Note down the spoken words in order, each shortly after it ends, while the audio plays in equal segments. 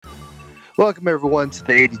Welcome, everyone, to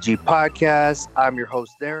the ADG podcast. I'm your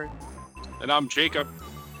host, Darren. And I'm Jacob.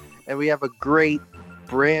 And we have a great,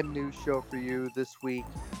 brand new show for you this week.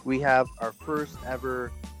 We have our first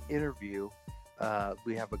ever interview.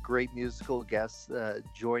 We have a great musical guest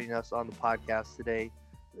joining us on the podcast today.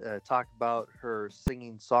 Talk about her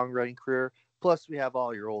singing songwriting career. Plus, we have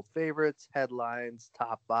all your old favorites, headlines,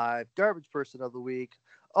 top 5, garbage person of the week,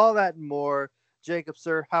 all that and more. Jacob,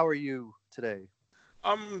 sir, how are you today?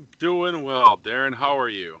 I'm doing well, Darren. How are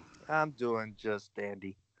you? I'm doing just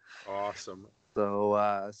dandy. Awesome.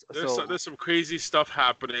 So, there's some crazy stuff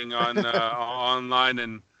happening on online,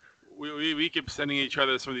 and we keep sending each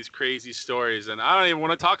other some of these crazy stories, and I don't even want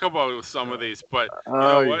to talk about some of these. But you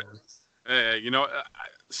know what? Yes.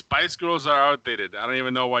 Spice Girls are outdated. I don't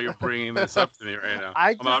even know why you're bringing this up to me right now.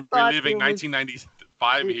 I'm reliving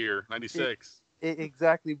 1995 here, 96.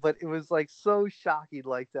 Exactly, but it was like so shocking,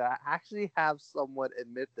 like to actually have someone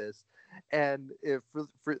admit this. And if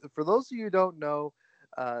for those of you who don't know,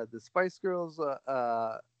 the Spice Girls,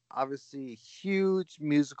 obviously huge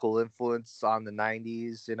musical influence on the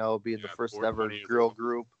 '90s. You know, being the first ever girl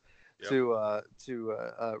group to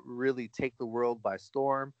really take the world by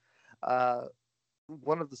storm.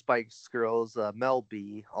 One of the Spice Girls, Mel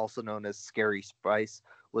B, also known as Scary Spice,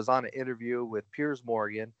 was on an interview with Piers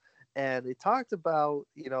Morgan. And they talked about,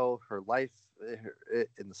 her life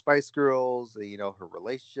in the Spice Girls, her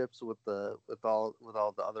relationships with all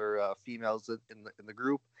the other females in the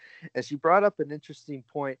group. And she brought up an interesting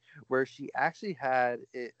point where she actually had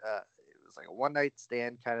it was like a one night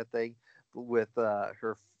stand kind of thing with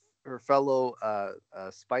her fellow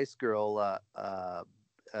Spice Girl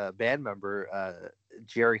band member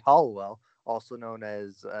Jerry Halliwell, also known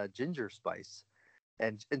as Ginger Spice.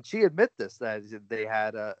 And she admit this, that they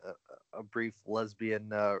had a brief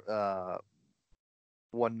lesbian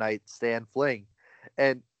one night stand fling.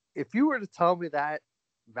 And if you were to tell me that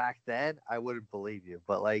back then, I wouldn't believe you.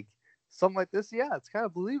 But like something like this, yeah, it's kind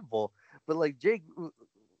of believable. But like Jake,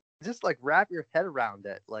 just like wrap your head around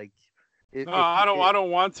it. Like, I don't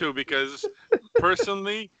want to, because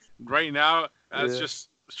personally, right now, that's just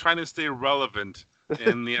trying to stay relevant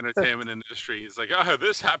in the entertainment industry. It's like,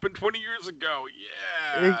 this happened 20 years ago.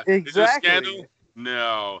 Yeah. Exactly. Is it a scandal?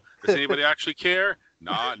 No. Does anybody actually care?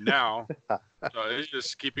 Not now. So it's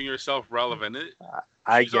just keeping yourself relevant.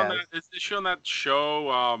 I guess. Is she on that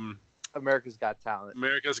show? America's Got Talent.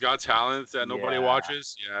 America's Got Talent that nobody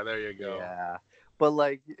watches? Yeah, there you go. Yeah. But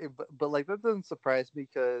that doesn't surprise me,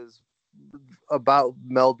 because about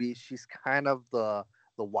Mel B, she's kind of the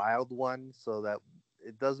wild one, so that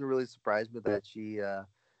it doesn't really surprise me that she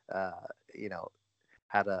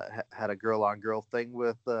had a girl on girl thing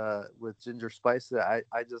with Ginger Spice. I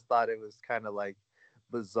just thought it was kind of like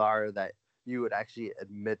bizarre that you would actually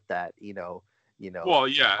admit that, Well,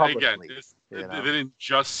 yeah, publicly, again, it didn't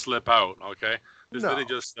just slip out, okay? This didn't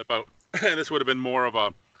just slip out. This would have been more of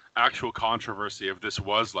a actual controversy if this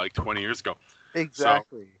was like 20 years ago.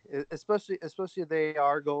 Exactly. So, especially they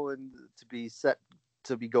are going to be set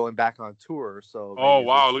to be going back on tour. So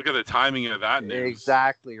wow, look at the timing of that news.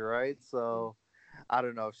 Exactly, right? So I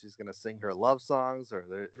don't know if she's gonna sing her love songs,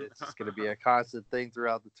 or it's just gonna be a constant thing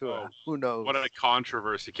throughout the tour. Who knows? What a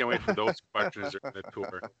controversy! Can't wait for those questions during the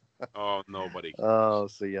tour. Oh, nobody. Oh,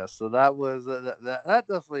 so yeah, so that was that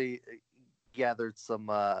definitely gathered some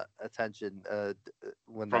attention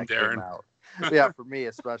when from that Darren. came out. Yeah, for me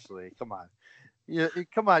especially. Come on, you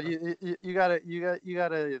gotta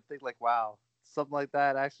think like, wow, something like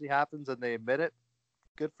that actually happens and they admit it.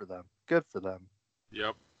 Good for them.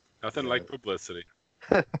 Yep. Nothing like publicity.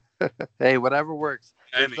 Hey, whatever works.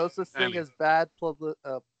 There's no such thing as bad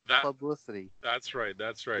publicity. That's right.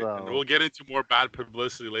 So, and we'll get into more bad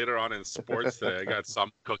publicity later on in sports today. I got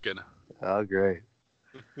some cooking. Oh, great.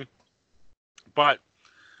 But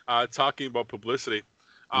talking about publicity,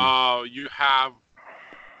 you have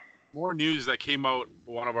more news that came out.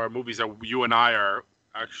 One of our movies that you and I are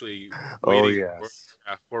actually waiting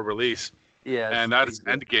for release. Yes. And that is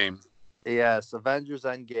Endgame. Yes, Avengers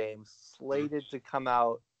Endgame, slated to come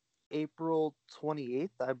out April 28th,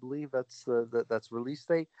 I believe that's release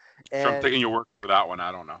date. And so I'm taking your word for that one.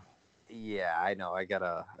 I don't know. Yeah, I know. I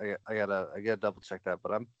gotta double check that,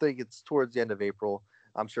 but I'm thinking it's towards the end of April.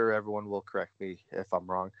 I'm sure everyone will correct me if I'm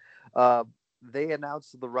wrong. They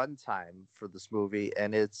announced the runtime for this movie,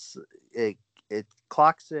 and it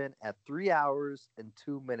clocks in at 3 hours and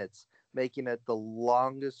 2 minutes, making it the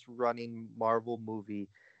longest running Marvel movie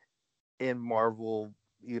in Marvel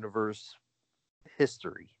Universe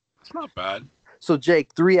history. It's not bad. So,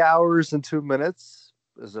 Jake, 3 hours and 2 minutes.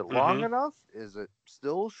 Is it long enough? Is it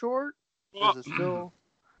still short? Well, is it still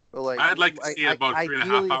like? I'd like to see it about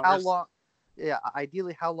 3.5 hours. Yeah,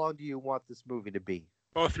 ideally, how long do you want this movie to be?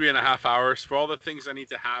 Oh, 3.5 hours for all the things that need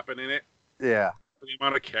to happen in it. Yeah. For the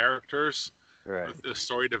amount of characters, Right. with the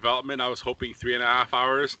story development, I was hoping 3.5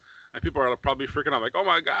 hours. And people are probably freaking out, like, "Oh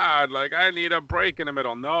my god, like I need a break in the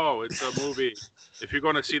middle." No, it's a movie. If you're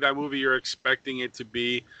going to see that movie, you're expecting it to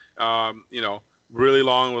be, you know, really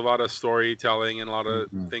long with a lot of storytelling and a lot of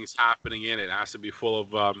Mm-hmm. things happening in it. It has to be full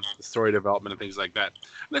of story development and things like that.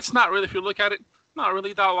 And it's not really, if you look at it, not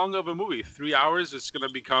really that long of a movie. 3 hours is going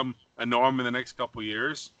to become a norm in the next couple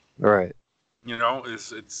years. Right. You know,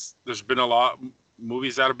 it's there's been a lot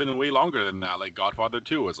movies that have been way longer than that. Like Godfather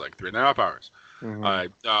 2 was like 3.5 hours.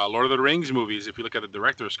 Mm-hmm. Lord of the Rings movies, if you look at the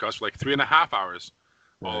director's cuts, like 3.5 hours,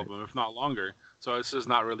 all Right. of them, if not longer. So this is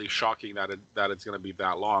not really shocking that it's going to be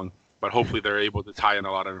that long. But hopefully they're able to tie in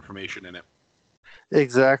a lot of information in it.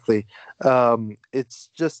 Exactly. It's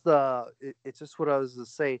just what I was to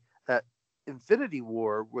say that Infinity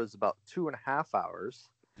War was about 2.5 hours,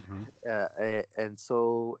 Mm-hmm.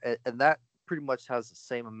 and that pretty much has the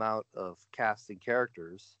same amount of cast and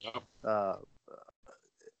characters Yep. uh,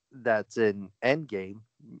 that's in Endgame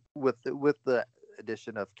with the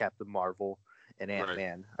addition of Captain Marvel and Right.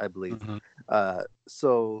 Ant-Man, I believe. Mm-hmm.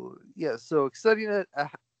 So yeah, so extending it a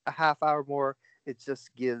half hour more, it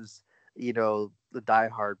just gives the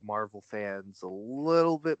diehard Marvel fans a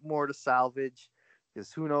little bit more to salvage,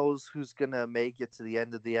 because who knows who's gonna make it to the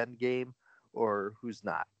end of the end game or who's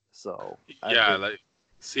not. So I Yeah, think, like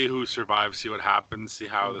see who survives, see what happens, see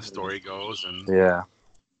how the mhm, story goes, and yeah,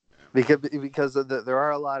 because there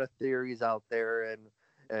are a lot of theories out there,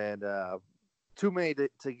 and too many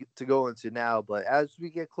to go into now. But as we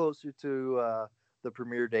get closer to the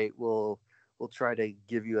premiere date, we'll try to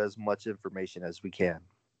give you as much information as we can.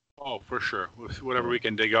 oh, for sure. Whatever Yeah. we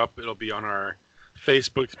can dig up, it'll be on our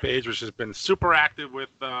Facebook page, which has been super active with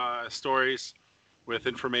stories, with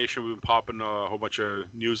information. We've been popping a whole bunch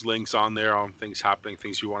of news links on there on things happening,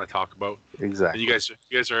 things you want to talk about. And Exactly. you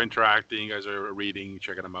guys are interacting, you guys are reading,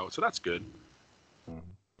 checking them out. So that's good. Mhm.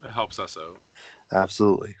 It helps us out.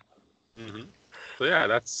 Absolutely. Hmm. So yeah,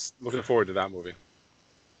 that's looking forward to that movie.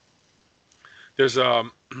 There's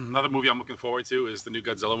another movie I'm looking forward to is the new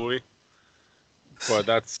Godzilla movie, but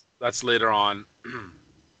that's later on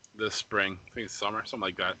this spring. I think it's summer, something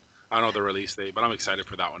like that. I don't know the release date, but I'm excited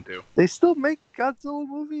for that one too. They still make Godzilla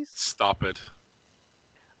movies? Stop it.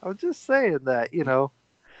 I'm just saying that,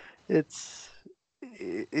 it's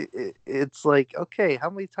it's like, okay, how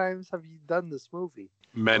many times have you done this movie?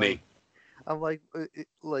 Like, Many. I'm like,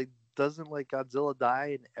 like, doesn't like Godzilla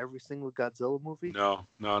die in every single Godzilla movie? No,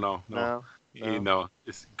 no, no, no. No, You no. know,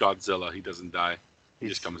 it's Godzilla. He doesn't die. He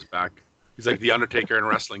just He's comes back. He's like the Undertaker in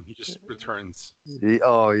wrestling. He just returns.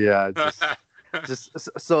 oh yeah, just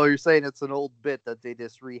so you're saying it's an old bit that they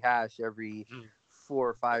just rehash every 4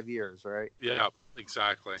 or 5 years, right? Yeah,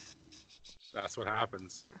 exactly. That's what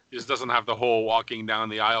happens. He just doesn't have the whole walking down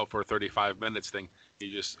the aisle for 35 minutes thing.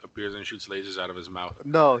 He just appears and shoots lasers out of his mouth.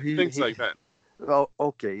 No, Things like that. oh,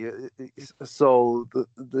 okay. So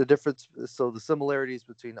the difference, so the similarities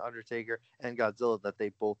between Undertaker and Godzilla, that they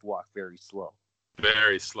both walk very slow.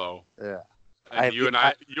 Very slow. Yeah, And you and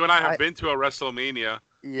I have I been to a WrestleMania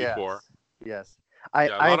before. yes, yes. I,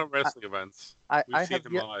 Yeah, a lot I, of wrestling events. We've I seen have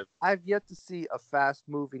him yet, live. I've yet to see a fast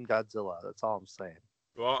moving Godzilla. That's all I'm saying.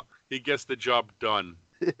 Well, he gets the job done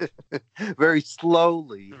Very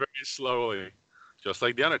slowly. very slowly, just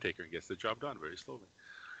like the Undertaker gets the job done very slowly.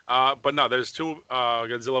 But no, there's two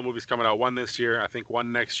Godzilla movies coming out. One this year, I think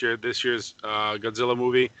one next year. This year's Godzilla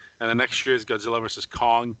movie, and the next year's Godzilla versus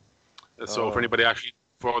Kong. So if Oh, anybody actually,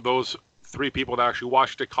 for those three people that actually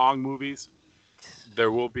watched the Kong movies,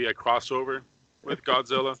 there will be a crossover with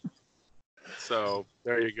Godzilla. So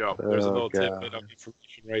there you go. There's a oh little tidbit of god.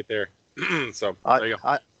 information right there. So I, there you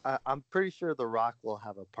go. I'm pretty sure The Rock will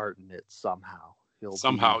have a part in it somehow. He'll be,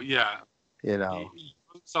 Somehow, yeah, you know, he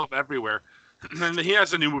puts himself everywhere. And he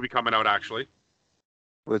has a new movie coming out actually.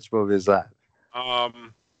 which movie is that?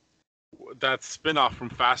 Um, that spin-off from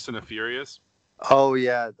Fast and the Furious. Oh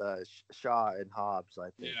yeah, the Shaw and Hobbs, I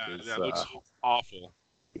think Yeah, is. that looks awful.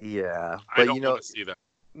 Yeah, I but don't want to see that.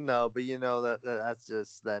 no, but that's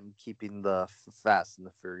just them keeping the Fast and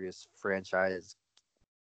the Furious franchise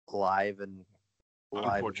alive and well.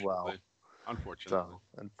 Unfortunately, unfortunately, So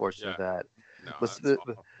unfortunate yeah, that. no, But that's sp-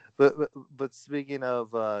 awful. but speaking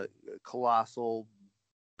of colossal,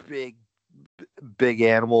 big big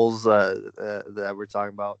animals that we're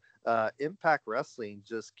talking about, Impact Wrestling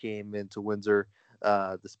just came into Windsor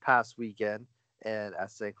this past weekend and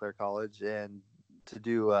at St. Clair College, and to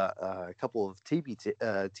do a couple of TV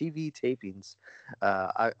tapings.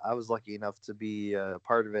 I was lucky enough to be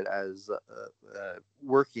part of it as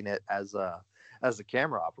working it as a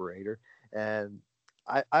camera operator, and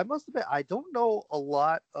I must admit I don't know a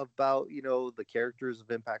lot about the characters of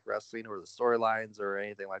Impact Wrestling or the storylines or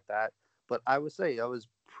anything like that, but I would say I was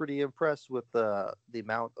pretty impressed with the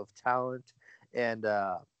amount of talent and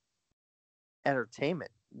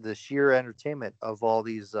entertainment, the sheer entertainment of all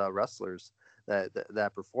these wrestlers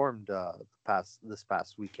that performed this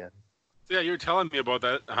past weekend. So, yeah, you were telling me about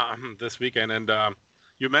that this weekend, and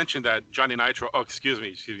you mentioned that Johnny Nitro. Oh, excuse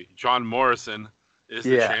me, John Morrison is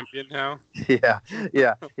the champion now. Yeah.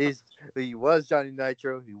 He was Johnny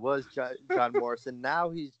Nitro. He was John Morrison. Now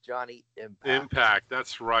he's Johnny Impact. Impact.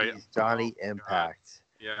 That's right. He's Johnny Impact. God.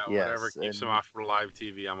 Yeah, whatever keeps him off for live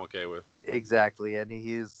TV, I'm okay with. Exactly, and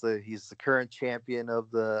he's the current champion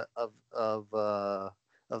of the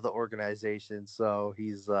organization. So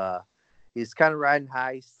he's kind of riding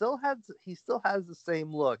high. He still has the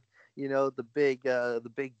same look. The big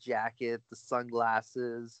jacket, the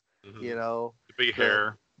sunglasses. Mm-hmm. The big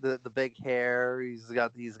hair. The big hair. He's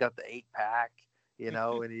got the 8-pack. And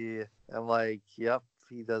I'm like, yep,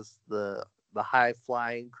 he does the high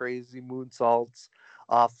flying crazy moonsaults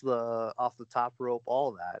off the top rope,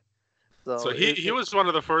 all that. So he was one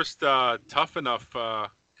of the first Tough Enough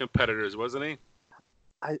competitors, wasn't he?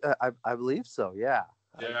 I believe so. Yeah.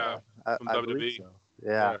 Yeah. From I WWE. believe so.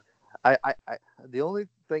 Yeah. I the only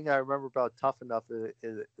thing I remember about Tough Enough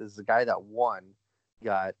is the guy that won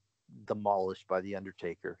got demolished by the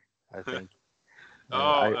Undertaker, I think.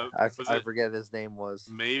 I forget his name was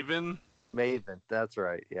Maven. That's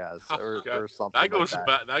right. Yes, or something. That goes like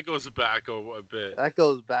back. That goes back a bit. That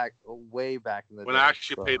goes back way back in the when day. I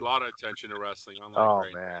actually paid a lot of attention to wrestling.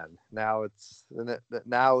 Man, now it's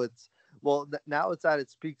at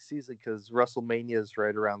its peak season because WrestleMania is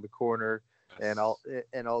right around the corner, yes.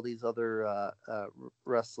 and all these other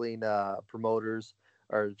wrestling promoters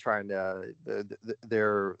are trying to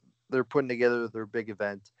they're putting together their big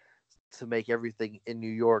event to make everything in New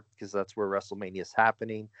York because that's where WrestleMania is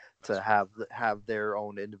happening. To have their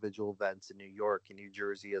own individual events in New York and New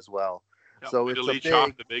Jersey as well. Yep, so it's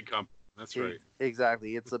the big company. That's right.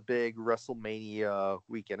 Exactly. It's a big WrestleMania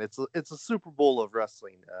weekend. It's a Super Bowl of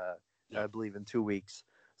wrestling. I believe in 2 weeks.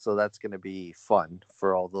 So that's going to be fun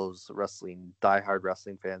for all those diehard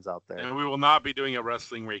wrestling fans out there. And we will not be doing a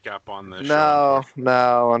wrestling recap on this show.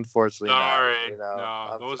 No, unfortunately Sorry.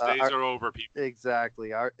 not. Those days are over, people.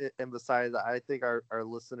 Exactly. And besides, I think our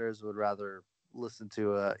listeners would rather listen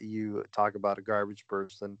to you talk about a garbage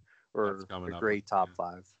person or a great top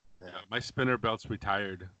 5. Yeah, my spinner belt's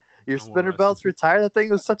retired. Your spinner belt's retired? That thing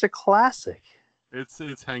was such a classic.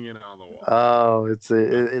 It's hanging on the wall. Oh, it's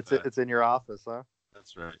in your office, huh?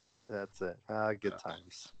 That's right. That's it. Good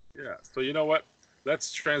times. Yeah. So you know what?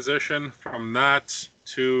 Let's transition from that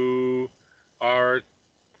to our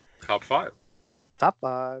top 5. Top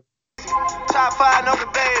 5. Top 5, no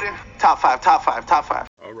debating. Top 5.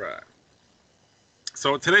 All right.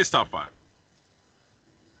 So today's top 5.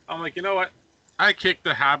 I'm like, you know what? I kicked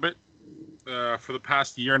the habit for the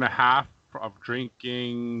past year and a half of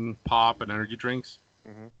drinking pop and energy drinks.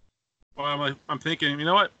 Mm-hmm. Well, I'm thinking, you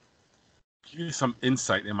know what? Give you some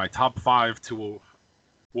insight in my top 5 to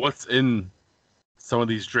what's in some of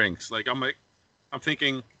these drinks. I'm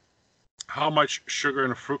thinking how much sugar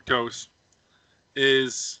and fructose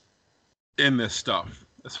is in this stuff.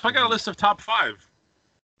 So I got a list of top 5.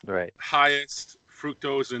 Right. Highest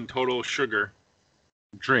fructose and total sugar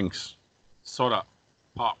drinks, soda,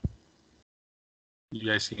 pop. You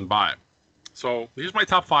guys can buy it. So here's my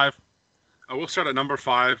top 5. I will start at number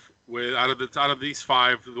 5 with out of these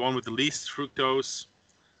 5, the one with the least fructose,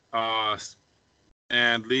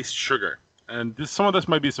 and least sugar. And some of this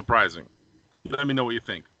might be surprising. Let me know what you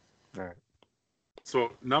think. All right.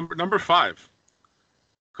 So number 5,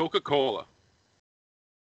 Coca-Cola.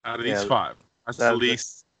 Out of these 5, that's the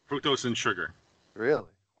least fructose and sugar. Really?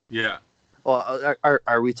 Yeah. Well,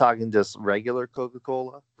 are we talking just regular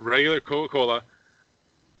Coca-Cola? Regular Coca-Cola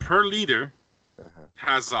per liter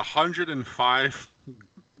has 105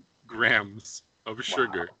 grams of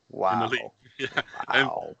sugar. Wow. In the liter. Yeah.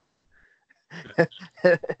 Wow.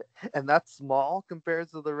 And that's small compared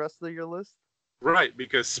to the rest of your list? Right,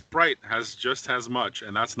 because Sprite has just as much,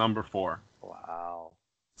 and that's number 4. Wow.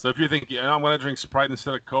 So if you think, I'm going to drink Sprite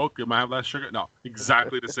instead of Coke, it might have less sugar. No,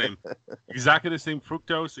 exactly the same. Exactly the same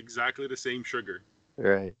fructose, exactly the same sugar.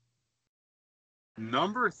 Right.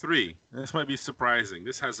 Number 3, this might be surprising.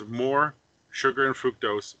 This has more sugar and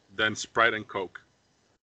fructose than Sprite and Coke.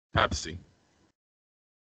 Pepsi.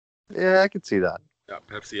 Yeah, I can see that. Yeah,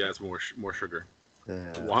 Pepsi has more sugar.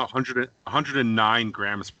 109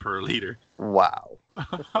 grams per liter. Wow.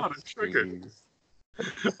 Out of sugar. Jeez.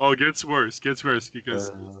 Oh, it gets worse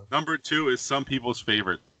because number 2 is some people's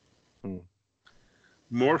favorite.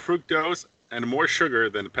 More fructose and more sugar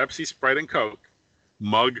than Pepsi, Sprite, and Coke.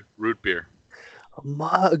 Mug root beer. A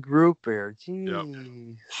mug root beer. Jeez. Yep.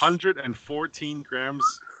 114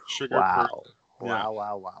 grams sugar wow. per. Wow,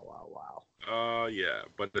 wow, wow, wow, wow. Yeah,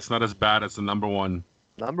 but it's not as bad as the number 1.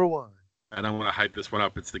 Number 1. And I'm going to hype this one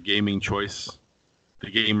up. It's the gaming choice. The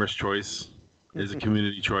gamer's choice is a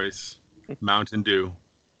community choice. Mountain Dew.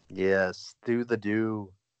 Yes, do the dew.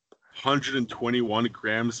 121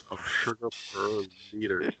 grams of sugar per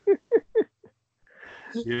liter.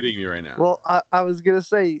 You're kidding me right now. Well, I was going to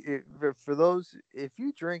say, for those, if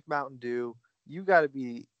you drink Mountain Dew, you got to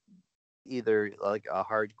be either like a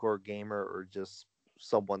hardcore gamer or just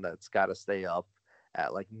someone that's got to stay up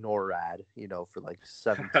at like NORAD, for like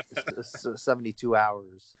 72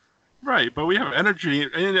 hours. Right, but we have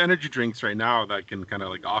energy drinks right now that can kind of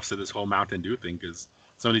like offset this whole Mountain Dew thing, because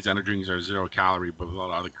some of these energy drinks are 0 calorie, but with a lot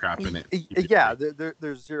of other crap in it. Yeah,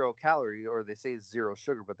 there's 0 calorie, or they say 0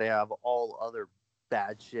 sugar, but they have all other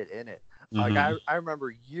bad shit in it. Like I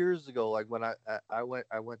remember years ago, like when I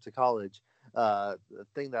went to college, the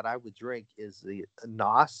thing that I would drink is the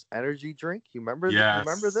NOS energy drink. You remember? Yes. You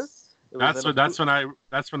remember this? That's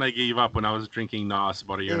when I gave up, when I was drinking NOS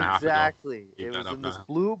about a year and a half ago. Exactly. It was in this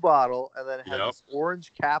blue bottle, and then it had this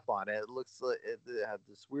orange cap on it. It looks like it had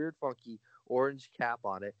this weird, funky orange cap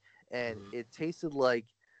on it, and it tasted like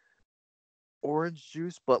orange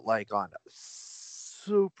juice, but like on a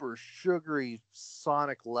super sugary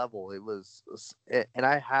sonic level. It was, and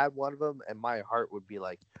I had one of them, and my heart would be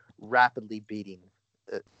like rapidly beating,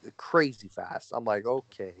 crazy fast. I'm like,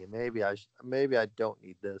 okay, maybe I don't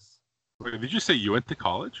need this. Wait, did you say you went to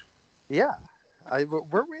college? Yeah.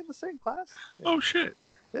 Weren't we in the same class? Yeah. Oh, shit.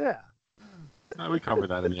 Yeah. We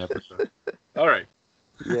covered that in the episode. All right.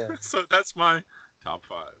 Yeah. So that's my top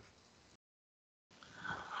 5.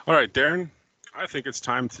 All right, Darren, I think it's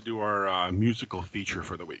time to do our musical feature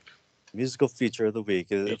for the week. Musical feature of the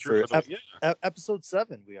week. Episode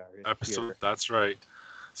 7 we are in. Here. That's right.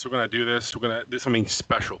 So we're going to do this. We're going to do something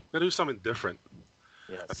special. We're going to do something different.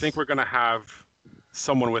 Yes. I think we're going to have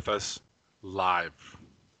someone with us live.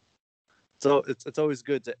 So it's always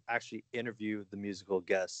good to actually interview the musical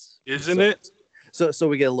guests, isn't it? So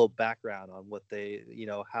we get a little background on what they,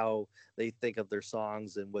 how they think of their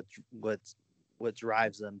songs and what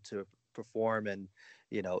drives them to perform and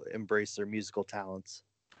embrace their musical talents.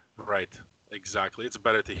 Right, exactly. It's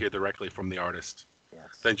better to hear directly from the artist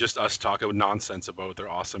than just us talking nonsense about their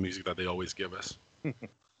awesome music that they always give us.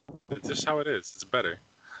 It's just how it is. It's better.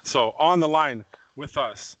 So on the line with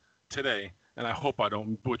us today, and I hope I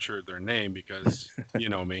don't butcher their name, because you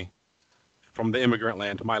know me, from the immigrant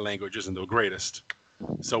land, my language isn't the greatest.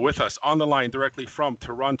 So with us on the line directly from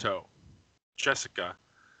Toronto, Jessica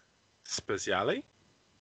Speziale.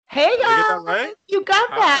 Hey guys, that right? You got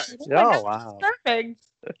that. Oh, wow. Perfect.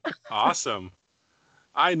 Awesome.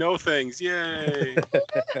 I know things. Yay.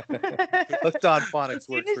 Hooked on phonics. As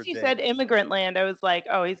soon as you said immigrant land, I was like,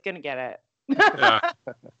 oh, he's going to get it. Yeah,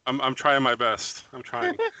 I'm trying my best. I'm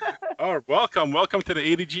trying. Oh, welcome to the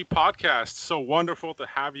ADG podcast. So wonderful to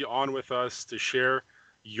have you on with us to share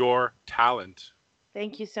your talent.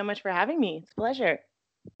 Thank you so much for having me. It's a pleasure.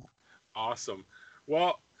 Awesome.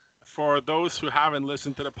 Well, for those who haven't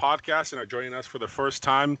listened to the podcast and are joining us for the first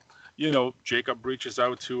time, Jacob reaches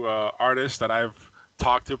out to artists that I've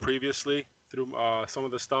talked to previously through some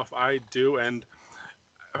of the stuff I do, and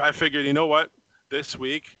I figured, you know what, this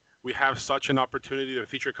week we have such an opportunity to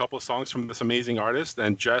feature a couple of songs from this amazing artist,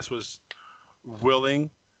 and Jess was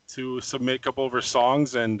willing to submit a couple of her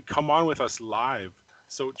songs and come on with us live.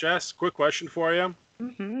 So, Jess, quick question for you.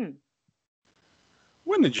 Mm-hmm.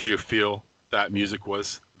 When did you feel that music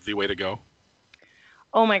was the way to go?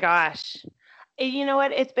 Oh my gosh. You know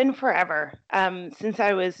what? It's been forever. Since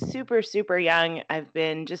I was super, super young, I've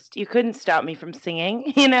been you couldn't stop me from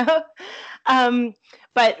singing,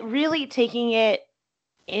 but really taking it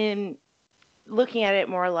in, looking at it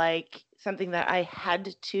more like something that I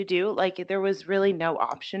had to do, like there was really no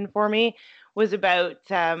option for me, was about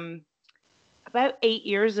 8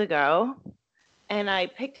 years ago. And I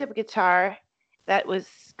picked up a guitar that was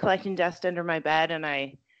collecting dust under my bed, and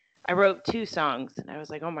I wrote 2 songs, and I was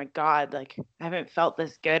like, oh my God, like I haven't felt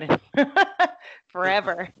this good in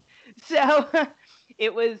forever. So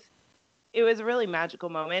it was a really magical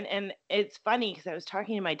moment. And it's funny because I was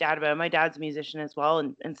talking to my dad about it. My dad's a musician as well,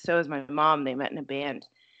 and so is my mom. They met in a band.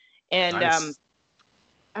 And nice.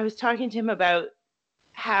 I was talking to him about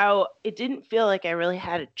how it didn't feel like I really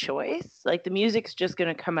had a choice. Like the music's just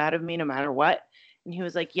going to come out of me no matter what. And he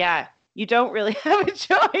was like, yeah, you don't really have a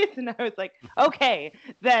choice. And I was like, okay,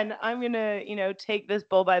 then I'm going to, take this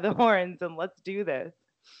bull by the horns and let's do this.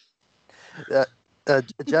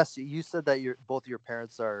 Jess, you said that both your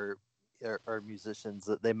parents are musicians.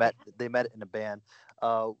 They met in a band.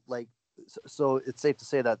 So it's safe to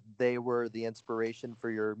say that they were the inspiration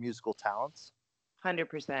for your musical talents.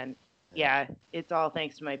 100%. Yeah, it's all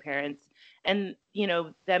thanks to my parents, and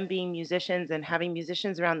them being musicians and having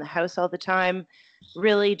musicians around the house all the time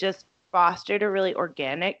really just fostered a really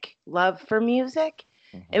organic love for music.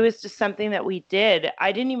 Mm-hmm. It was just something that we did.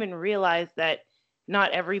 I didn't even realize that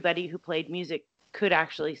not everybody who played music could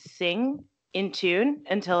actually sing in tune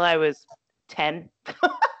until I was 10.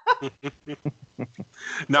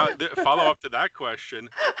 Now, follow up to that question,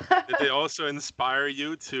 did they also inspire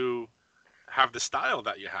you to have the style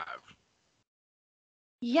that you have?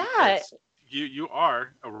 Yeah. Because you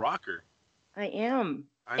are a rocker. I am.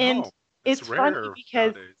 I know. And it's rare funny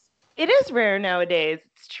because nowadays. It is rare nowadays.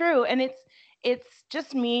 It's true. And it's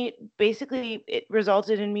just me, basically it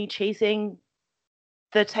resulted in me chasing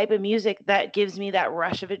the type of music that gives me that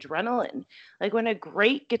rush of adrenaline. Like when a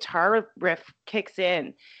great guitar riff kicks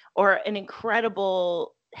in, or an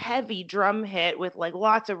incredible heavy drum hit with like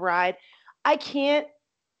lots of ride, I can't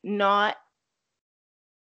not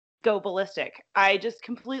go ballistic. I just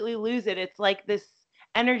completely lose it. It's like this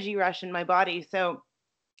energy rush in my body. So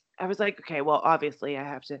I was like, okay, well, obviously I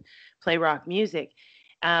have to play rock music.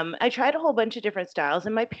 I tried a whole bunch of different styles,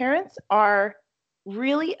 and my parents are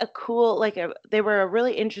really they were a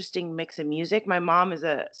really interesting mix of music. My mom is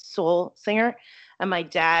a soul singer, and my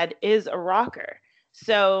dad is a rocker.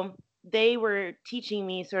 So they were teaching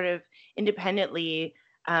me sort of independently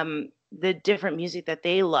the different music that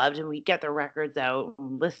they loved, and we'd get their records out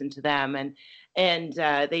and listen to them, and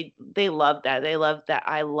they loved that. They loved that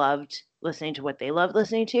I loved listening to what they loved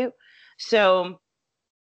listening to. So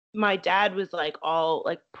my dad was like all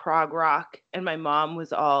like prog rock, and my mom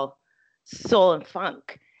was all soul and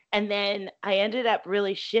funk. And then I ended up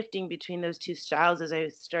really shifting between those two styles as I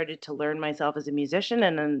started to learn myself as a musician,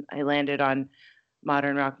 and then I landed on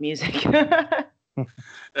modern rock music.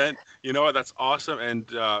 And you know what? That's awesome.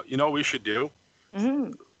 And you know what we should do?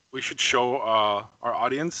 Mm-hmm. We should show our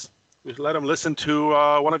audience. We should let them listen to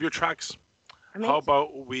one of your tracks. Amazing. How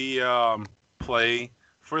about we play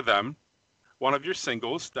for them one of your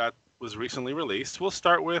singles that was recently released? We'll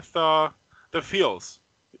start with The Feels.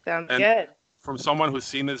 Sounds good. From someone who's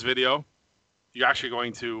seen this video, you're actually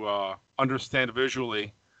going to understand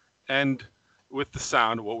visually and with the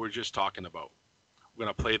sound what we're just talking about. We're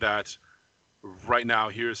going to play that right now.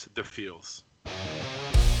 Here's The Feels.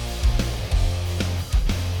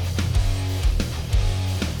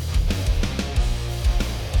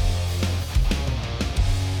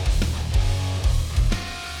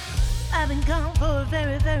 I've been gone for a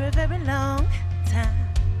very, very, very long time.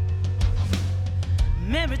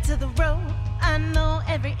 Married to the road, I know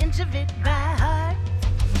every inch of it by heart.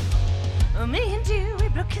 Me and you, we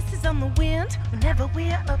blow kisses on the wind whenever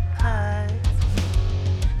we're apart.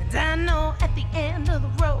 And I know at the end of the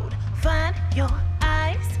road, find your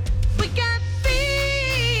eyes. We got feels,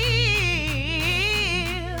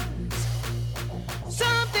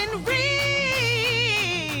 something real.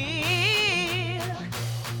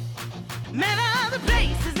 Met other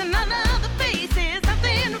places and none other faces,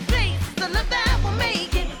 nothing replaces the love that will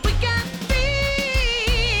make it. We got feels.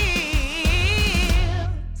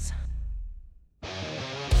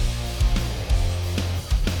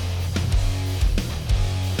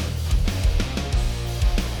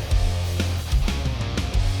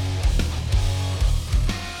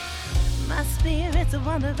 My spirit's a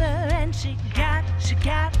wanderer and she got to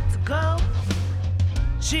go.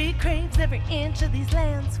 She craves every inch of these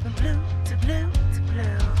lands from blue to blue to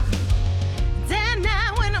blue. And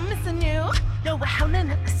now when I'm missing you, no, we're howling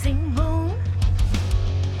at the same moon.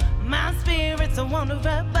 My spirit's a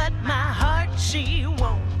wanderer, but my heart she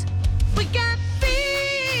won't. We got feels,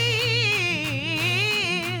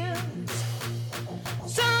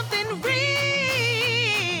 something real.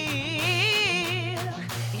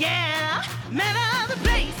 Yeah, met other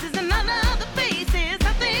places and none other faces,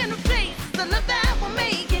 nothing replaces the love that will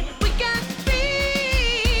make it. We got feels.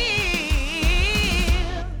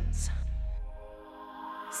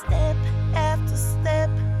 Step after step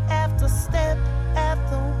after step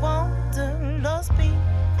after wanderlust, beat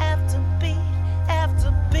after beat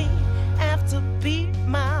after beat after beat.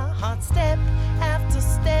 My heart step after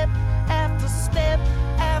step after step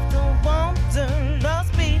after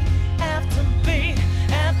wanderlust, beat after beat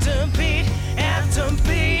after beat after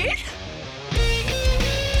beat.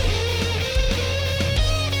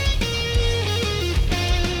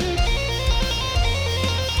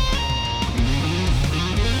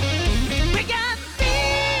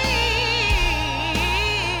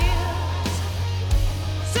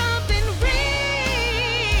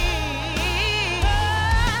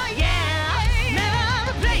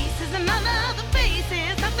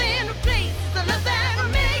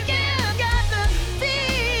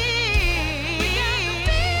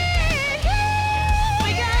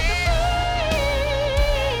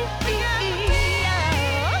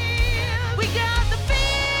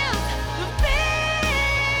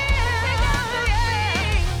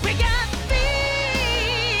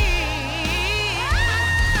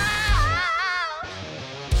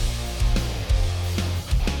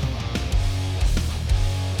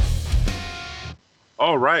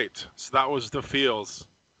 All right. So that was The Feels.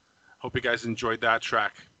 Hope you guys enjoyed that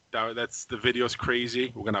track. That's the video's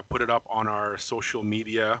crazy. We're gonna put it up on our social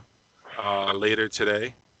media later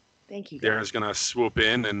today. Thank you, guys. Darren's gonna swoop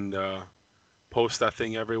in and post that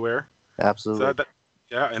thing everywhere. Absolutely. So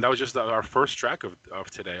yeah, and that was just our first track of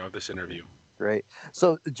today, of this interview. Great.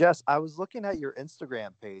 So, Jess, I was looking at your Instagram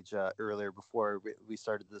page earlier before we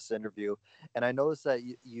started this interview, and I noticed that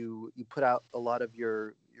you put out a lot of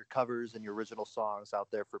your covers and your original songs out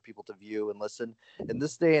there for people to view and listen. In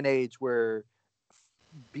this day and age, where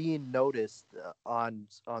being noticed on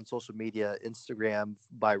social media, Instagram,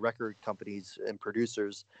 by record companies and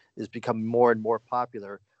producers is becoming more and more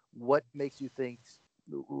popular. What makes you think?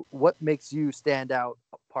 What makes you stand out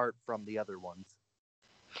apart from the other ones?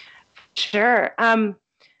 Sure. That's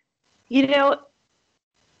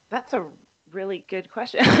a really good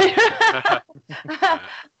question. Good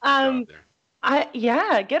one.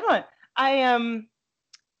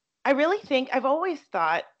 I really think I've always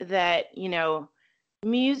thought that,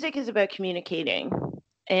 music is about communicating,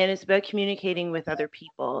 and it's about communicating with other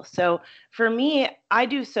people. So for me, I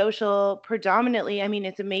do social predominantly. I mean,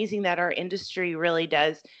 it's amazing that our industry really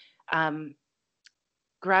does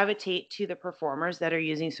gravitate to the performers that are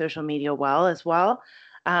using social media well as well.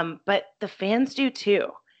 But the fans do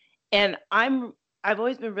too. And I've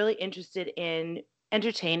always been really interested in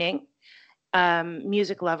entertaining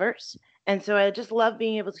music lovers. And so I just love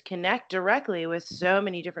being able to connect directly with so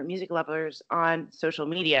many different music lovers on social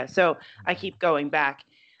media. So I keep going back.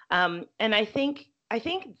 And I think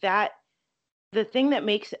that the thing that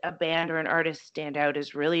makes a band or an artist stand out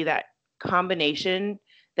is really that combination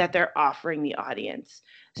that they're offering the audience.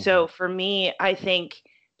 So for me, I think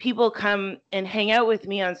people come and hang out with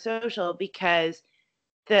me on social because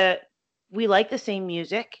we like the same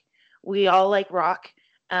music. We all like rock.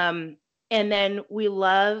 And then we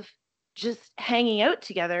love just hanging out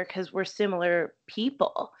together because we're similar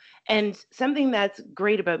people. And something that's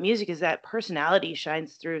great about music is that personality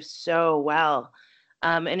shines through so well.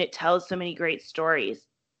 And it tells so many great stories.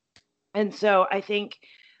 And so I think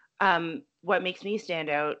what makes me stand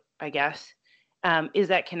out, I guess, is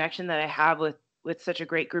that connection that I have with such a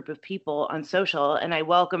great group of people on social. And I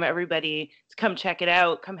welcome everybody to come check it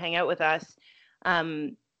out, come hang out with us.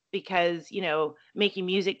 Because, making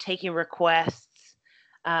music, taking requests,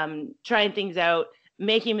 trying things out,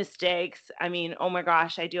 making mistakes. I mean, oh my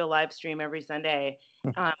gosh, I do a live stream every Sunday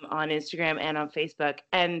on Instagram and on Facebook.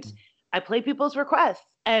 And I play people's requests.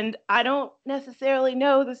 And I don't necessarily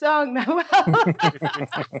know the song that well.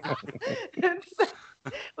 And so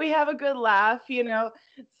we have a good laugh,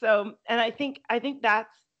 So, and I think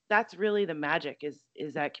that's really the magic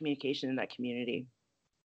is that communication in that community.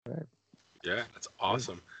 Right. Yeah, that's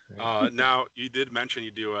awesome. Now, you did mention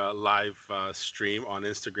you do a live stream on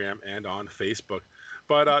Instagram and on Facebook,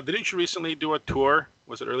 but didn't you recently do a tour?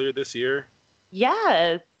 Was it earlier this year?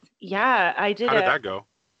 Yeah, I did. How did that go?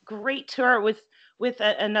 Great tour with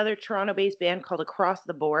another Toronto-based band called Across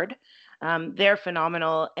the Board. They're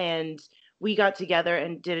phenomenal, and we got together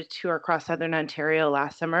and did a tour across Southern Ontario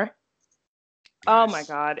last summer. Nice. Oh my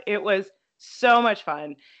God, it was so much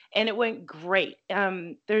fun, and it went great.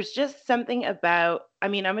 There's just something about,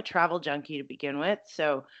 I'm a travel junkie to begin with,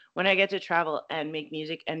 so when I get to travel and make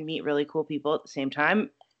music and meet really cool people at the same time,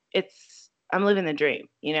 I'm living the dream,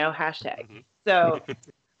 hashtag. Mm-hmm.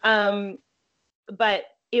 So, but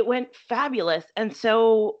it went fabulous. And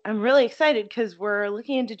so I'm really excited because we're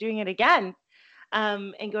looking into doing it again,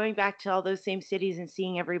 and going back to all those same cities and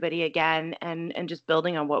seeing everybody again and just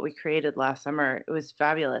building on what we created last summer. It was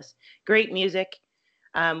fabulous. Great music.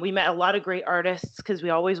 We met a lot of great artists because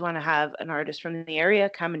we always want to have an artist from the area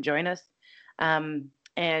come and join us.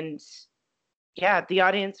 And yeah, the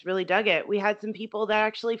audience really dug it. We had some people that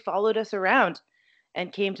actually followed us around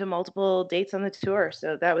and came to multiple dates on the tour.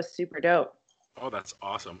 So that was super dope. Oh, that's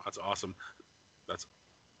awesome. That's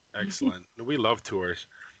excellent. We love tours.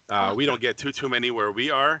 We don't get too many where we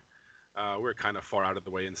are. We're kind of far out of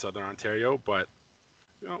the way in Southern Ontario, but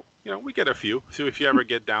we get a few. So if you ever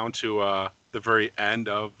get down to the very end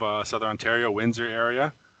of Southern Ontario, Windsor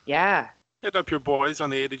area, hit up your boys on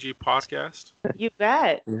the A to G podcast. You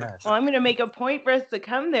bet. Yes. Well, I'm going to make a point for us to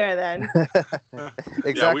come there then.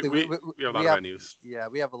 Exactly. Yeah, we have a lot of venues. Yeah,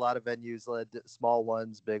 we have a lot of venues, small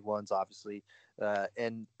ones, big ones, obviously,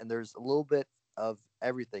 and there's a little bit of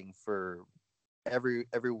everything for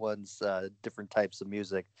everyone's different types of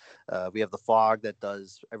music. We have the Fog that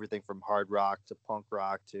does everything from hard rock to punk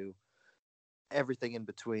rock to everything in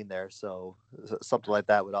between there. So something like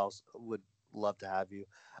that would love to have you.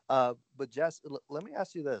 But Jess, let me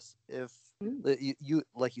ask you this: if you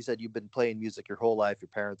like you said, you've been playing music your whole life, your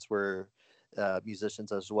parents were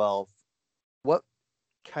musicians as well. What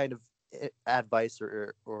kind of advice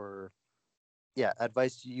or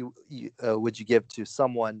advice you would you give to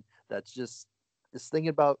someone that's just is thinking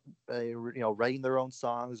about writing their own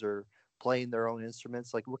songs or playing their own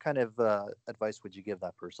instruments? Like, what kind of advice would you give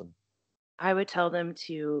that person? I would tell them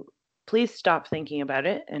to please stop thinking about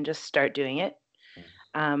it and just start doing it.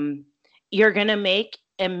 You're going to make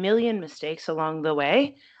a million mistakes along the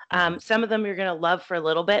way. Some of them you're going to love for a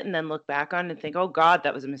little bit and then look back on and think, oh God,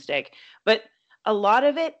 that was a mistake. But a lot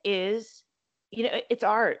of it is, it's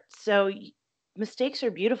art. So mistakes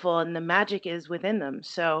are beautiful and the magic is within them.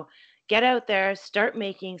 So get out there, start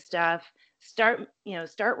making stuff, start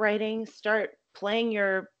writing, start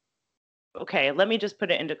playing okay, let me just put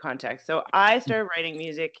it into context. So I started writing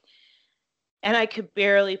music and I could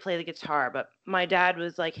barely play the guitar, but my dad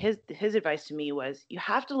was like, his advice to me was, you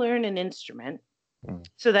have to learn an instrument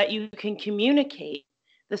so that you can communicate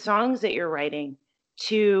the songs that you're writing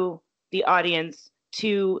to the audience,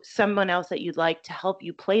 to someone else that you'd like to help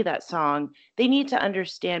you play that song. They need to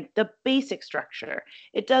understand the basic structure.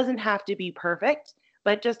 It doesn't have to be perfect,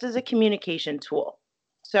 but just as a communication tool.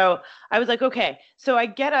 So I was like, okay. So I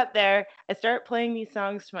get up there, I start playing these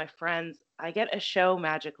songs to my friends. I get a show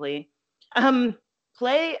magically,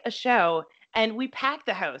 play a show, and we packed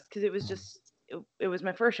the house because it was just, it was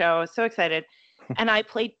my first show. I was so excited. And I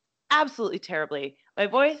played absolutely terribly. My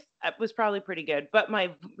voice was probably pretty good, but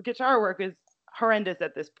my guitar work was horrendous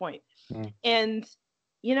at this point. And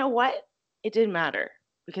you know what? It didn't matter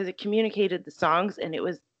because it communicated the songs, and it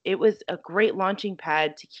was a great launching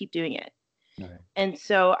pad to keep doing it. Right. And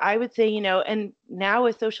so I would say, and now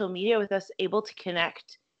with social media, with us able to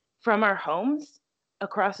connect from our homes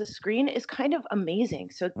across the screen is kind of amazing.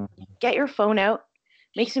 So get your phone out,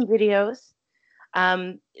 make some videos.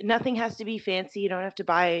 Nothing has to be fancy. You don't have to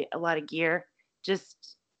buy a lot of gear.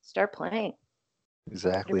 Just start playing.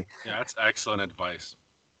 Exactly. Yeah, that's excellent advice.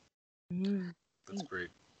 That's great.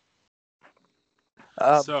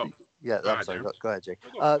 I'm sorry. Go ahead, Jake.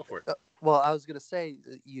 Go for it. Well, I was gonna say,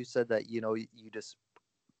 you said that you just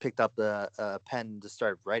picked up the pen to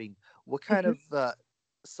start writing. What kind of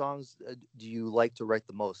songs do you like to write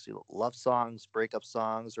the most? Love songs, breakup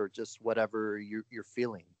songs, or just whatever you're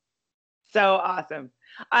feeling? So awesome.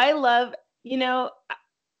 I love,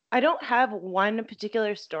 I don't have one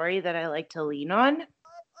particular story that I like to lean on.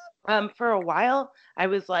 For a while, I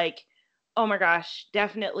was like, oh my gosh,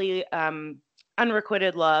 definitely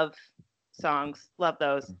unrequited love songs. Love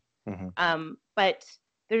those. But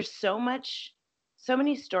there's so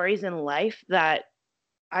many stories in life that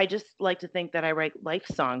I just like to think that I write life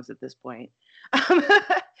songs at this point.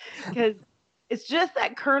 Because it's just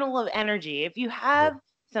that kernel of energy. If you have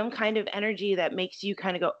some kind of energy that makes you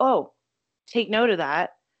kind of go, oh, take note of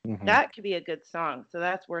that, that could be a good song. So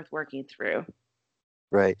that's worth working through.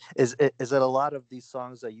 Right. Is it a lot of these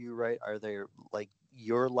songs that you write, are they like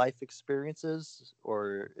your life experiences,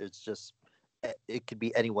 or it could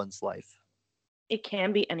be anyone's life? It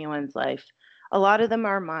can be anyone's life. A lot of them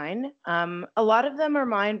are mine. A lot of them are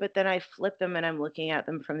mine, but then I flip them and I'm looking at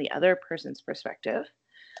them from the other person's perspective.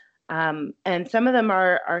 And some of them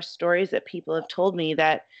are stories that people have told me,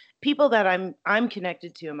 that people that I'm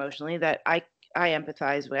connected to emotionally, that I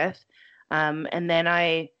empathize with. And then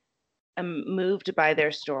I am moved by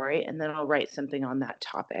their story, and then I'll write something on that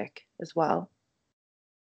topic as well.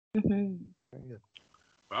 Very good.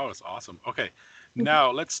 Wow, that's awesome. Okay, now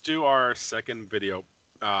let's do our second video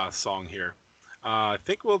song here. I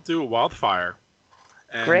think we'll do Wildfire.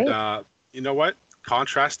 And Great. You know what?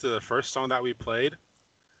 Contrast to the first song that we played,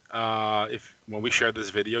 when we share this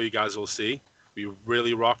video, you guys will see we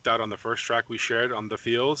really rocked out on the first track we shared on the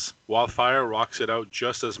fields. Wildfire rocks it out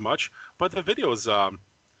just as much, but the video is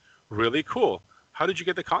really cool. How did you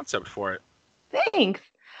get the concept for it? Thanks.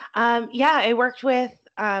 I worked with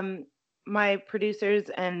my producers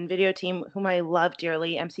and video team, whom I love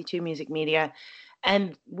dearly, MC2 Music Media,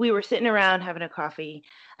 and we were sitting around having a coffee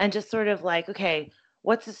and just sort of like, okay,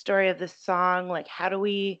 what's the story of this song? Like, how do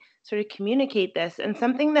we sort of communicate this? And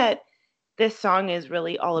something that this song is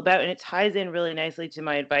really all about, and it ties in really nicely to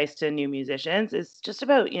my advice to new musicians, is just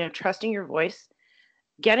about, trusting your voice,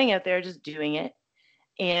 getting out there, just doing it,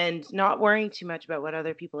 and not worrying too much about what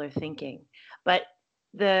other people are thinking. But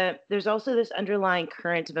there's also this underlying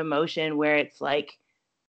current of emotion where it's like,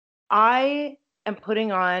 I am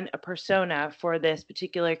putting on a persona for this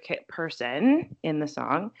particular person in the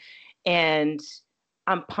song, and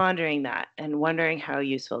I'm pondering that and wondering how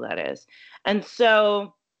useful that is. And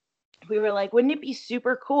so we were like, wouldn't it be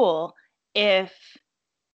super cool if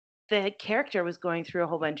the character was going through a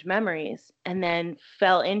whole bunch of memories and then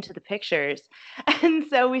fell into the pictures. And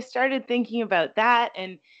so we started thinking about that.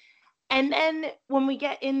 And then when we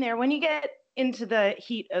get in there, when you get into the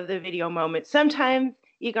heat of the video moment, sometimes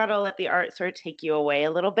you got to let the art sort of take you away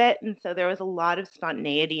a little bit. And so there was a lot of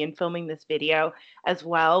spontaneity in filming this video as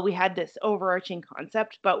well. We had this overarching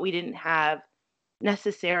concept, but we didn't have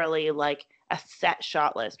necessarily like a set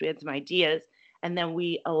shot list. We had some ideas, and then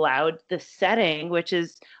we allowed the setting, which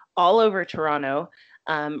is all over Toronto,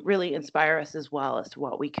 really inspire us as well as to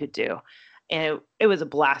what we could do. And it was a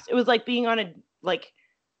blast. It was like being on a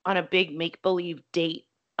big make-believe date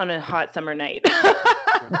on a hot summer night.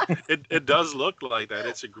 It does look like that.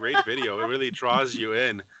 It's a great video. It really draws you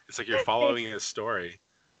in. It's like you're following a story.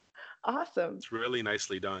 Awesome. It's really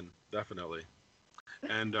nicely done, definitely.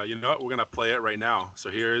 And you know what? We're going to play it right now. So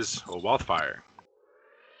here's Wildfire.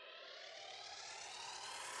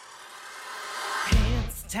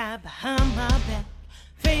 Hands tied behind my back,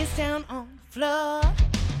 face down on the floor.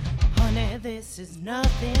 Honey, this is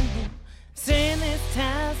nothing new. Seen this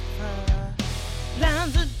times before.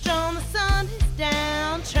 Lines are drawn, the sun is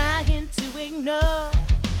down, trying to ignore.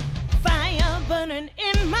 Fire burning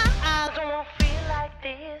in my eyes, I won't feel like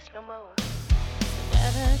this no more.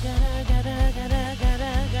 Gotta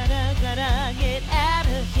get out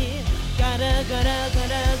of here. Gotta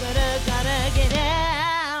get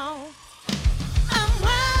out. I'm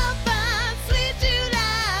wild by sweet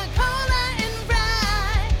July, cola and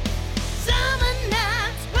bright. Summer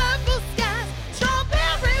nights, purple skies,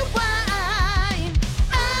 strawberry wine.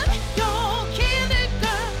 I'm your candy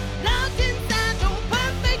girl, locked inside your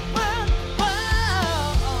perfect world. Whoa.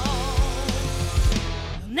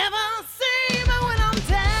 You'll never see me when I'm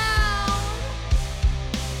down.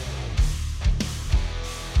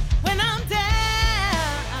 When I'm down,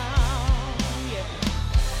 yeah.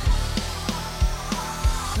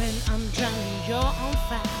 When I'm drowning, you're on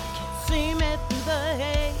fire. Can't see me through the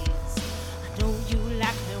haze. I know you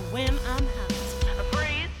like me when I'm hot. I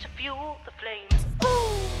breathe to fuel the flames.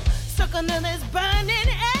 Ooh, stuck under this burning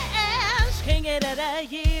ash. Can't get out of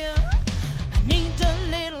here. I need a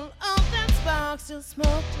little of that spark. Still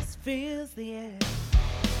smoke just fills the air.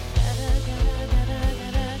 Gotta get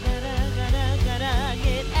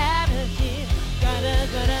out of here. Gotta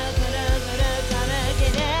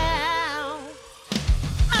get out.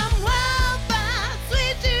 I'm wild by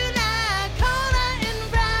sweet July, cola and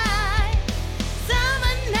bright.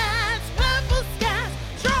 Summer nights, purple skies,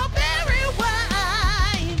 strawberry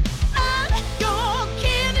wine. I'm your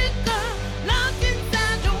candy girl, locked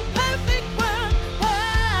inside your perfect world. Whoa.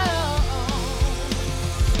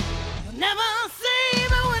 You'll never see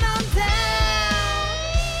me when I'm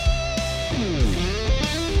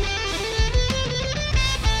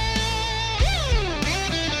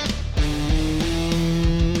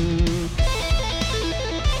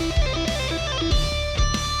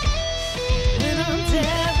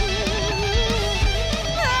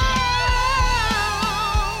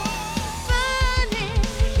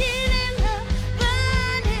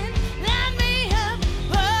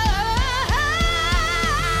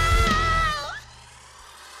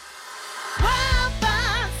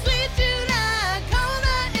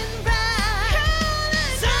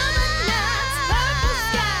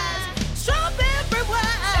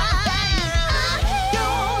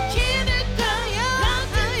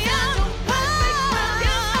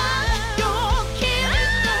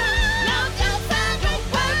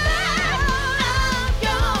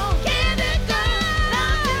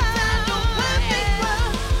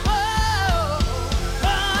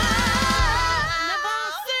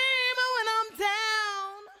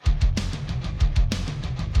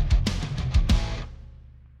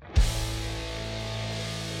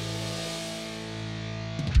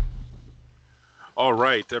All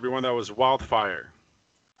right, everyone, that was Wildfire.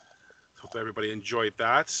 Hope everybody enjoyed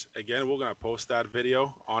that. Again, we're going to post that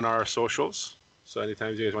video on our socials. So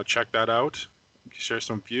anytime you guys want to check that out, share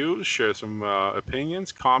some views, share some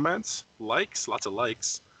opinions, comments, likes, lots of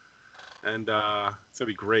likes. And it's going to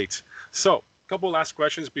be great. So a couple last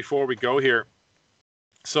questions before we go here.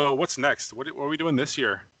 So what's next? What are we doing this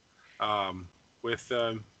year with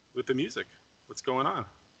the music? What's going on?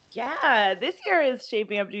 Yeah, this year is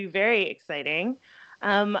shaping up to be very exciting.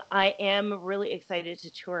 I am really excited to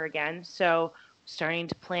tour again. So starting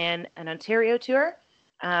to plan an Ontario tour.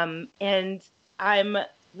 And I'm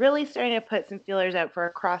really starting to put some feelers out for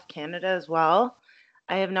across Canada as well.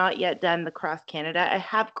 I have not yet done the cross Canada. I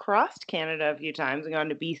have crossed Canada a few times and gone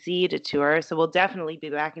to BC to tour. So we'll definitely be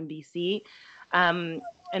back in BC and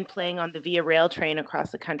playing on the Via Rail train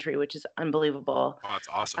across the country, which is unbelievable. Oh, that's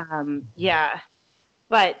awesome. Yeah.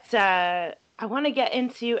 But I want to get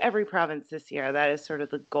into every province this year. That is sort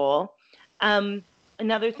of the goal.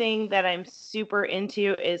 Another thing that I'm super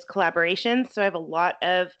into is collaborations. So I have a lot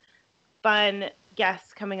of fun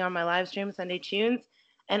guests coming on my live stream, Sunday Tunes,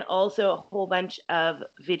 and also a whole bunch of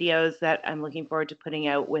videos that I'm looking forward to putting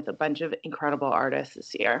out with a bunch of incredible artists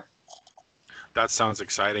this year. That sounds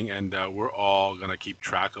exciting, and we're all going to keep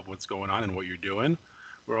track of what's going on and what you're doing.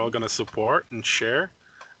 We're all going to support and share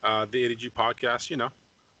the ADG podcast. You know,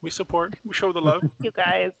 we support, we show the love. You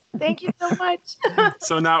guys, thank you so much.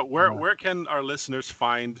 So now, where can our listeners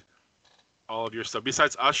find all of your stuff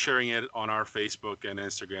besides us sharing it on our Facebook and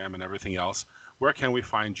Instagram and everything else? Where can we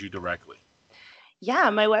find you directly? Yeah,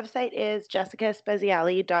 my website is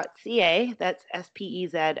jessicaspeziale.ca. That's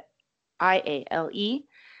SPEZIALE.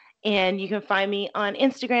 And you can find me on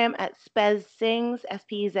Instagram at SpezSings,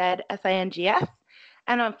 SPEZSINGS,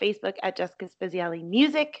 and on Facebook at Jessica Speziale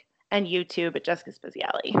Music, and YouTube at Jessica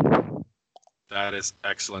Speziale. That is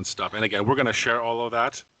excellent stuff. And again, we're going to share all of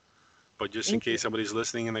that. But just in case somebody's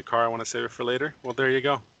listening in the car, I want to save it for later. Well, there you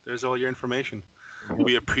go. There's all your information.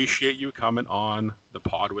 We appreciate you coming on the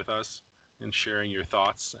pod with us and sharing your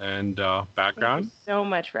thoughts and background. Thank you so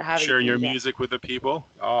much for having me. Sharing your music with the people.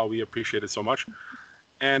 Oh, we appreciate it so much.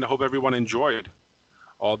 And I hope everyone enjoyed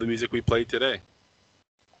all the music we played today.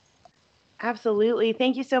 Absolutely.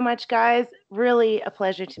 Thank you so much, guys. Really a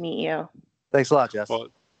pleasure to meet you. Thanks a lot, Jess. Well,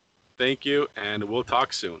 thank you, and we'll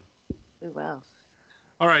talk soon. We will.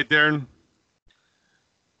 All right, Darren.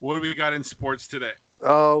 What do we got in sports today?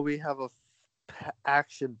 Oh, we have a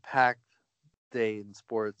action-packed day in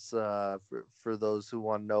sports for those who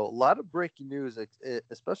want to know. A lot of breaking news,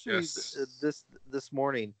 especially this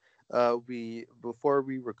morning. Before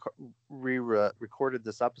we recorded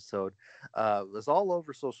this episode, it was all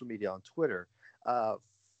over social media on Twitter.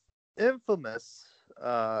 Infamous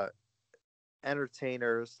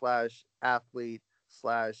entertainer / athlete /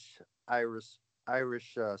 Irish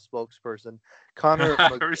spokesperson Connor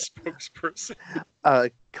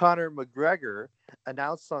Mcgregor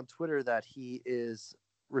announced on Twitter that he is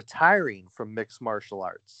retiring from mixed martial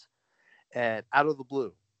arts, and out of the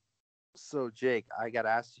blue. So, Jake, I got to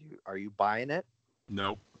ask you, are you buying it?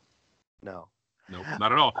 Nope. No. Nope,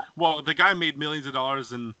 not at all. Well, the guy made millions of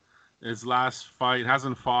dollars in his last fight,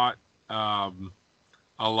 hasn't fought a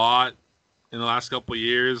lot in the last couple of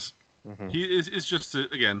years. Mm-hmm. He is just,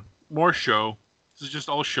 again, more show. This is just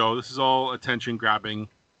all show. This is all attention grabbing,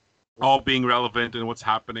 all being relevant in what's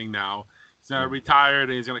happening now. He's now retired,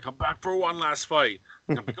 and he's going to come back for one last fight.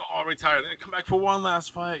 He's going to be all retired, and come back for one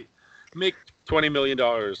last fight. Make $20 million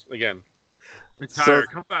again. Retire,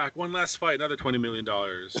 come back, one last fight, another $20 million.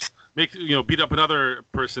 Make beat up another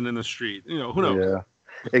person in the street. Who knows? Yeah,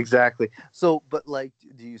 exactly. So, but like,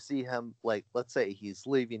 do you see him like? Let's say he's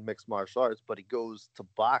leaving mixed martial arts, but he goes to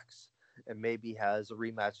box and maybe has a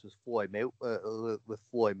rematch with Floyd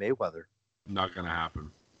Mayweather. Not gonna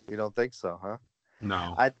happen. You don't think so, huh?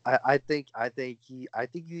 No. I think he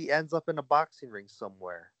ends up in a boxing ring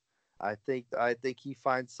somewhere. I think he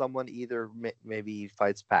finds someone, either maybe he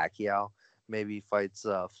fights Pacquiao, maybe he fights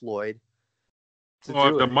Floyd. Well,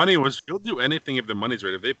 if the money was, he'll do anything if the money's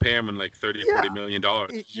right. If they pay him in like $40 million,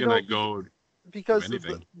 he's gonna go. Because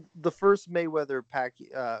the first Mayweather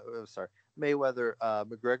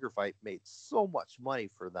McGregor fight made so much money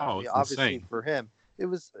for them. Oh, it's obviously insane. For him, it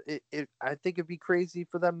was. I think it'd be crazy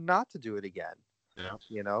for them not to do it again. Yeah.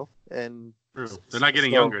 And true. They're not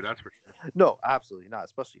getting younger, that's for sure. No, absolutely not,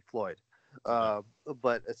 especially Floyd.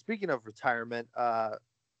 But speaking of retirement,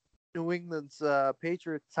 New England's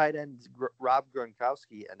Patriots tight end Rob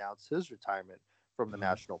Gronkowski announced his retirement from the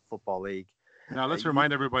National Football League. Now, let's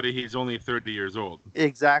remind everybody he's only 30 years old.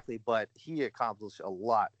 Exactly, but he accomplished a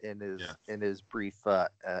lot in his brief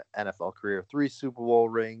NFL career. 3 Super Bowl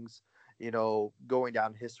rings, going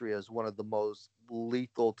down history as one of the most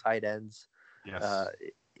lethal tight ends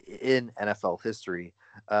in NFL history.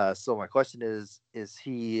 So my question is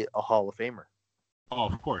he a Hall of Famer? Oh,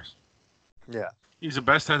 of course. Yeah. He's the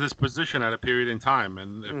best at his position at a period in time.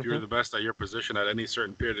 And if you're the best at your position at any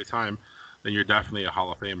certain period of time, then you're definitely a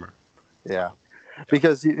Hall of Famer. Yeah.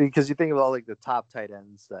 Because you think of all like the top tight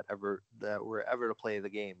ends that were ever to play the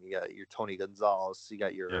game. You got your Tony Gonzalez, you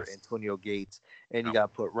got your Antonio Gates, and you got to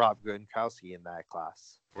put Rob Gronkowski in that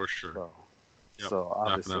class. For sure. So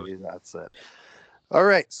obviously that's it. All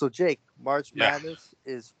right, so Jake, March Madness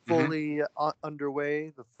is fully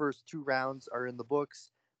underway. The first 2 rounds are in the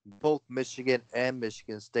books. Both Michigan and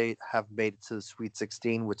Michigan State have made it to the Sweet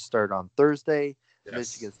 16, which started on Thursday. Yes.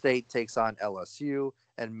 Michigan State takes on LSU,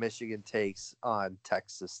 and Michigan takes on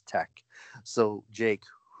Texas Tech. So, Jake,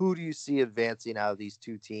 who do you see advancing out of these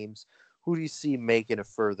 2 teams? Who do you see making it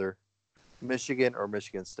further? Michigan or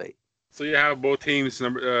Michigan State. So you have both teams,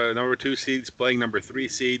 number 2 seeds playing number 3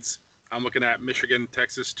 seeds. I'm looking at Michigan,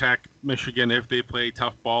 Texas Tech. Michigan, if they play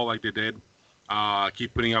tough ball like they did,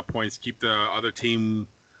 keep putting up points, keep the other team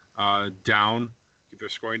down, keep their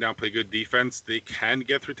scoring down, play good defense, they can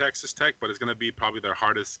get through Texas Tech, but it's going to be probably their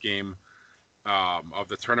hardest game of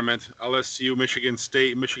the tournament. LSU, Michigan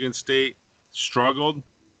State. Michigan State struggled,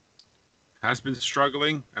 has been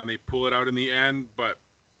struggling, and they pull it out in the end, but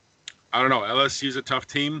I don't know. LSU's a tough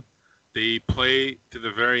team. They play to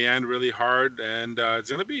the very end really hard, and it's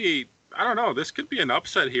going to be, I don't know, this could be an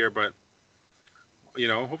upset here, but,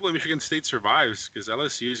 hopefully Michigan State survives because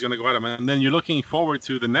LSU is going to go at them. And then you're looking forward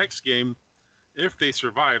to the next game. If they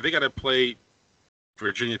survive, they got to play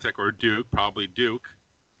Virginia Tech or Duke, probably Duke.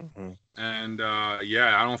 Mm-hmm. And,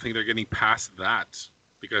 I don't think they're getting past that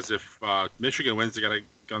because if Michigan wins, they got to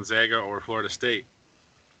Gonzaga or Florida State.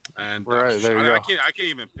 And right, I can't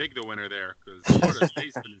even pick the winner there because Florida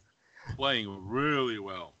State's been playing really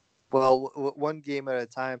well. Well, one game at a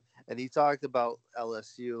time. And he talked about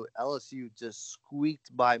LSU. LSU just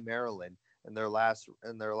squeaked by Maryland in their last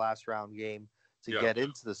round game to get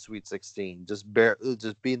into the Sweet 16. Just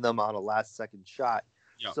beating them on a last second shot.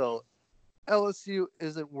 Yeah. So LSU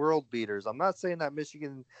isn't world beaters. I'm not saying that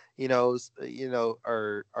Michigan,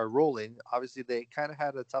 are rolling. Obviously, they kind of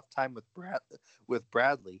had a tough time with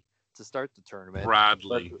Bradley to start the tournament.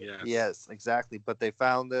 Yes, exactly. But they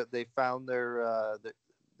found their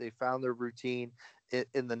routine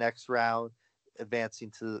in the next round, advancing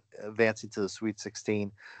to the Sweet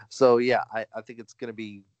 16. So yeah, I think it's going to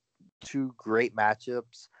be two great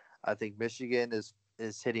matchups. I think Michigan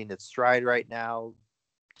is hitting its stride right now.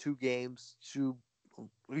 2 games,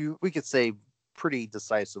 we could say pretty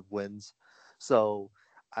decisive wins. So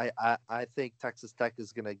I think Texas Tech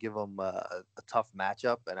is going to give them a tough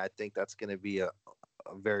matchup, and I think that's going to be a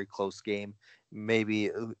very close game. Maybe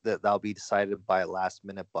that'll be decided by a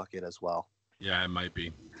last-minute bucket as well. Yeah, it might be.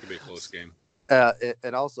 It could be a close game.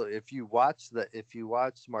 And also, if you watch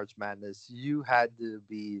March Madness, you had to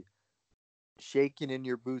be shaking in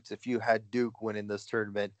your boots if you had Duke winning this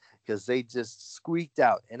tournament because they just squeaked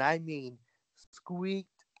out, and I mean squeaked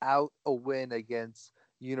out a win against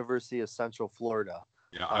University of Central Florida.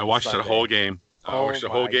 Yeah, I watched the whole game.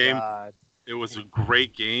 God. It was a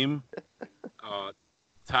great game.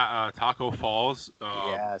 Taco Falls,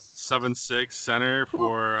 7'6" center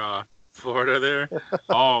for Florida there.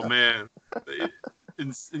 Oh man,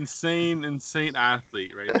 insane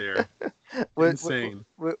athlete right there. Insane.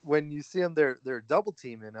 When you see him, they're double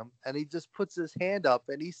teaming him, and he just puts his hand up,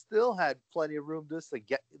 and he still had plenty of room just to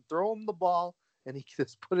throw him the ball, and he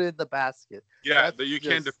just put it in the basket. Yeah, you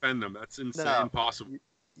can't defend him. That's insane, impossible.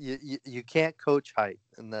 You can't coach height,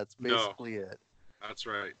 and that's basically it. That's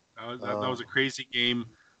right. That was a crazy game,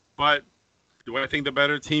 but do I think the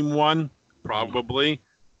better team won? Probably,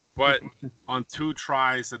 but on 2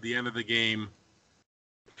 tries at the end of the game,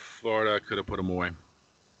 Florida could have put them away.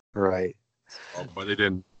 Right. But they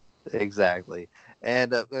didn't. Exactly.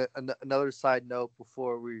 And another side note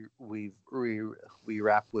before we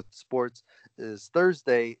wrap with sports is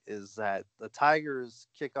Thursday is that the Tigers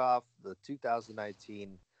kick off the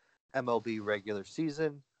 2019 MLB regular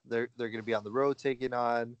season. They're going to be on the road taking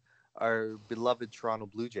on our beloved Toronto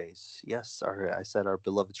Blue Jays. Yes, I said our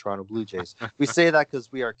beloved Toronto Blue Jays. We say that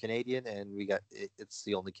because we are Canadian and it's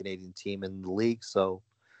the only Canadian team in the league. So.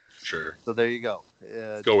 Sure. So there you go.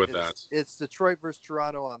 Go with that. It's Detroit versus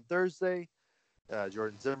Toronto on Thursday.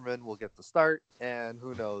 Jordan Zimmerman will get the start, and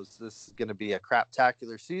who knows? This is going to be a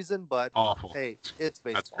craptacular season, but awful. Hey, it's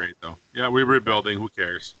baseball. That's great though. Yeah, we're rebuilding. Who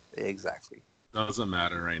cares? Exactly. Doesn't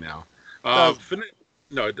matter right now.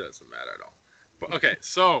 No, it doesn't matter at all. But okay,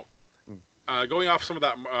 so going off some of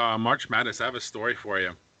that March Madness, I have a story for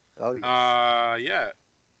you. Oh yes. Yeah.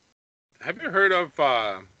 Have you heard of?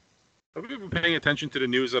 Have you been paying attention to the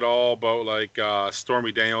news at all about like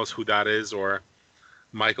Stormy Daniels, who that is, or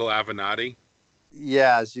Michael Avenatti?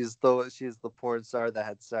 Yeah, she's the porn star that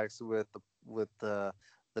had sex with the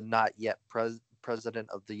not yet president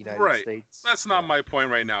of the United States. That's not my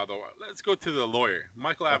point right now, though. Let's go to the lawyer,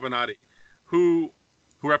 Michael Avenatti, who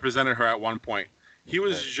represented her at one point. He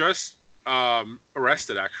was just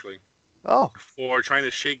arrested actually. Oh. For trying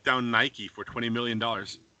to shake down Nike for $20 million.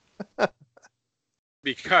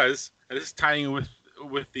 Because, and this is tying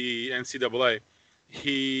with the NCAA,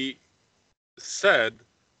 he said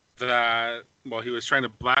that, he was trying to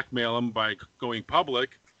blackmail him by going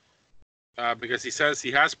public because he says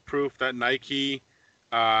he has proof that Nike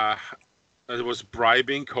was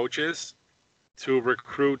bribing coaches to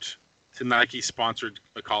recruit to Nike-sponsored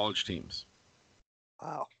college teams.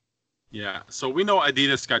 Wow. Yeah. So we know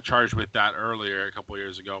Adidas got charged with that earlier a couple of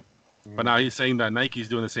years ago, but now he's saying that Nike's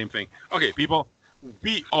doing the same thing. Okay, people,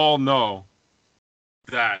 we all know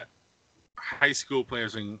that high school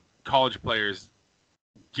players and college players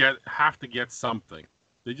have to get something.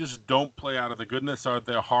 They just don't play out of the goodness of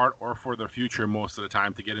their heart or for their future most of the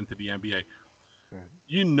time to get into the NBA. Right.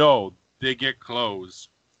 You know, they get clothes,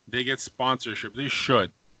 they get sponsorship. They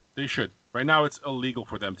should. Right now, it's illegal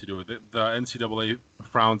for them to do it. The NCAA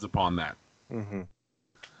frowns upon that. Mm-hmm.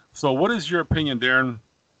 So, what is your opinion, Darren,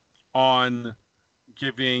 on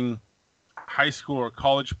giving high school or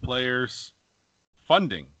college players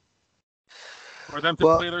funding for them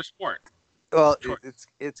to play their sport? Well,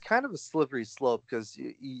 it's kind of a slippery slope because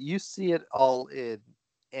you see it all in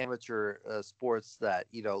amateur sports that,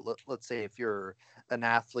 let's say if you're an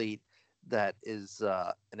athlete that is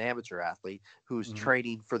an amateur athlete who's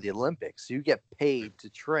training for the Olympics, you get paid to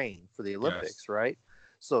train for the Olympics, right?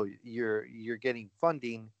 So you're getting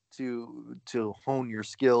funding to hone your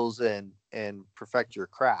skills and perfect your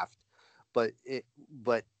craft. But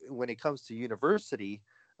when it comes to university,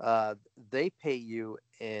 they pay you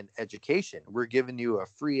in education. We're giving you a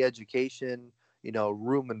free education,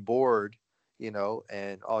 room and board,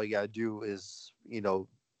 and all you gotta do is,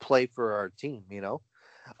 play for our team.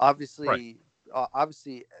 Obviously,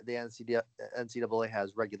 obviously the NCAA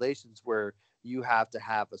has regulations where you have to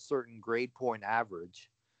have a certain grade point average,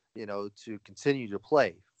 to continue to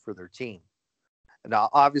play for their team. Now,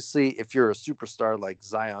 obviously, if you're a superstar like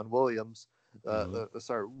Zion Williamson,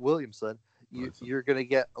 you're going to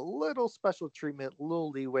get a little special treatment, a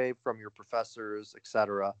little leeway from your professors,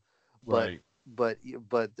 etc. But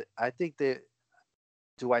I think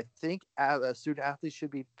I think student athletes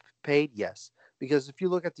should be paid? Yes, because if you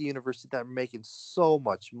look at the university that are making so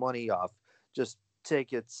much money off just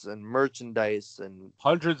tickets and merchandise and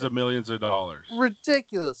hundreds of millions of dollars,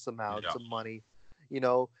 ridiculous amounts of money,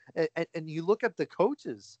 and you look at the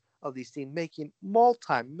coaches of these teams making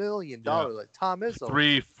multi-million-dollar, like Tom Izzo,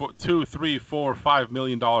 $2, $3, $4, $5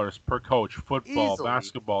 million per coach, football,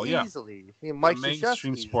 basketball, easily. Mike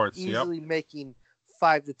mainstream sports, easily making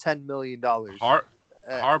 $5 to $10 million.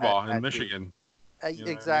 Harbaugh in Michigan,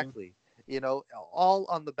 exactly. All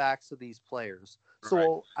on the backs of these players.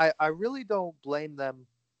 So I really don't blame them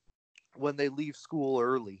when they leave school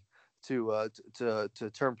early to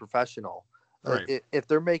turn professional. If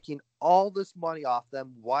they're making all this money off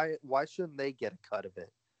them, why shouldn't they get a cut of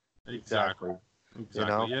it? Exactly.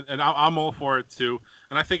 And I'm all for it too.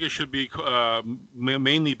 And I think it should be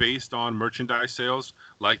mainly based on merchandise sales,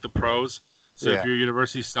 like the pros. So if your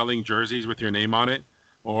university selling jerseys with your name on it,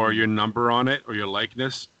 or your number on it, or your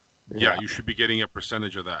likeness, you should be getting a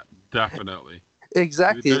percentage of that. Definitely.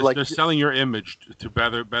 Exactly. They're selling your image to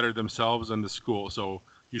better themselves and the school, so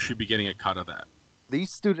you should be getting a cut of that.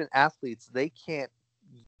 These student athletes, they can't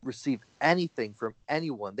receive anything from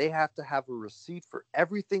anyone. They have to have a receipt for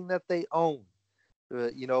everything that they own.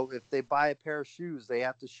 If they buy a pair of shoes, they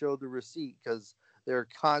have to show the receipt because they're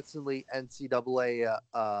constantly NCAA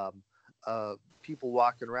people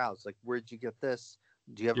walking around. It's like, where'd you get this?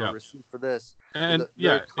 Do you have a receipt for this? And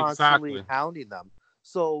they're constantly hounding them.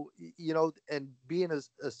 So, and being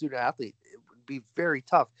a student athlete, it would be very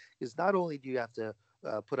tough because not only do you have to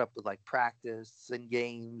put up with like practice and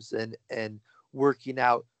games and working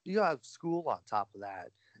out, you have school on top of that.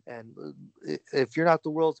 And if you're not the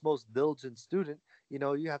world's most diligent student,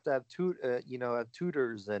 you have to have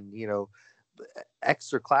tutors and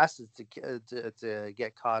extra classes to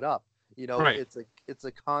get caught up. It's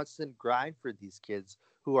a constant grind for these kids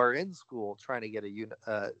who are in school trying to get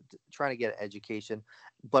an education,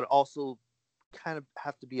 but also kind of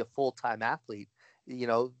have to be a full-time athlete.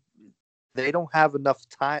 They don't have enough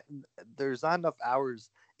time. There's not enough hours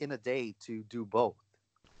in a day to do both.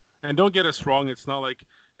 And don't get us wrong, it's not like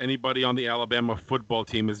anybody on the Alabama football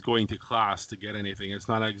team is going to class to get anything. It's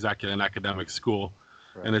not exactly an academic school.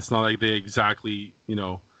 And it's not like they exactly,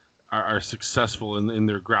 are successful in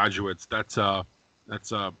their graduates. That's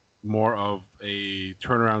more of a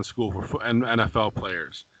turnaround school for NFL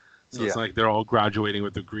players. So it's like they're all graduating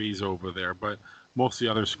with degrees over there. But most of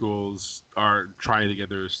the other schools are trying to get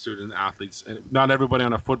their student athletes. And not everybody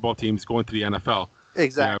on a football team is going to the NFL.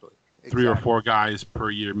 Exactly. Three or four guys per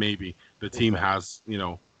year, maybe. The team has,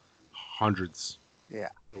 hundreds. Yeah.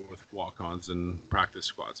 With walk-ons and practice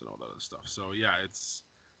squads and all that other stuff. So it's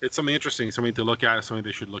something interesting, something to look at, something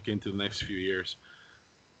they should look into the next few years.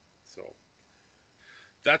 So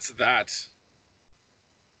that's that.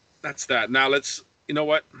 Now let's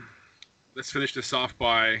finish this off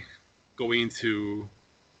by going to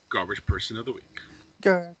Garbage Person of the Week.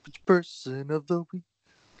 Garbage Person of the Week.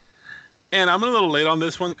 And I'm a little late on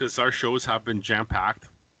this one because our shows have been jam-packed.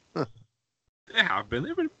 They have been.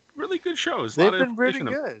 They've been really good shows. They've been pretty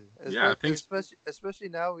good. Yeah, thanks. Especially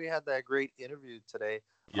now we had that great interview today.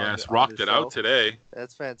 Yes, on rocked the it show. Out today.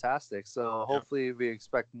 That's fantastic. So hopefully we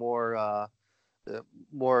expect more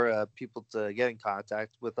people to get in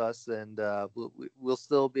contact with us, and we'll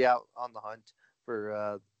still be out on the hunt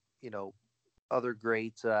for other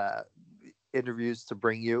great interviews to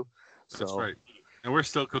bring you. So, that's right. And we're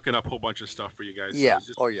still cooking up a whole bunch of stuff for you guys. Yeah.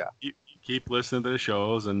 So keep listening to the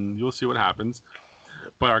shows, and you'll see what happens.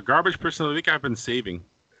 But our garbage person of the week, I've been saving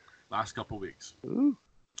last couple weeks. Ooh.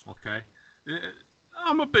 Okay.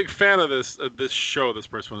 I'm a big fan of this show this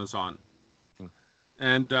person is on.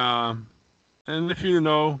 And if you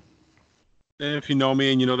know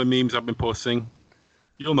me and you know the memes I've been posting,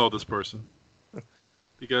 you'll know this person.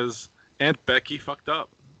 Because Aunt Becky fucked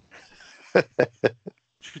up.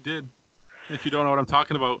 She did. If you don't know what I'm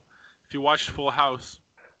talking about, if you watched Full House,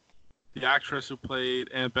 the actress who played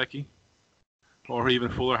Aunt Becky, or even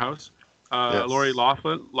Fuller House, Yes. Lori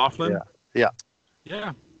Loughlin. Yeah.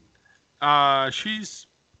 She's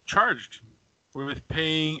charged with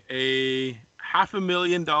paying a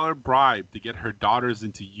 $500,000 bribe to get her daughters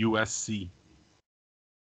into USC.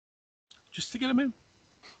 Just to get them in.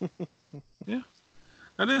 Yeah.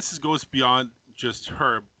 And this goes beyond just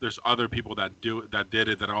her. There's other people that did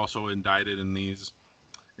it that are also indicted in this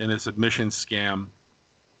admission scam.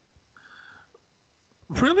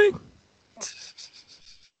 Really?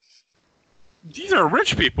 These are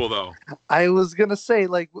rich people, though. I was gonna say,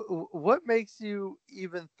 like, what makes you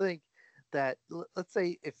even think that? Let's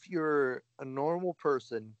say if you're a normal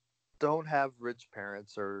person, don't have rich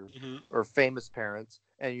parents or famous parents,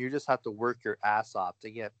 and you just have to work your ass off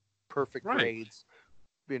to get perfect grades,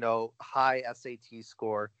 high SAT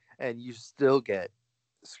score, and you still get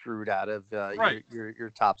screwed out of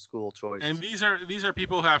your top school choice. And these are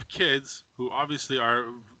people who have kids who obviously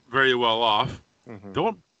are very well off.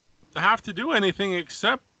 Don't have to do anything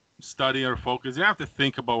except study or focus. They don't have to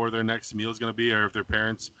think about where their next meal is going to be or if their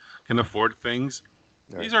parents can afford things.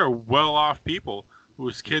 Right. These are well off people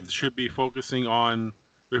whose kids should be focusing on,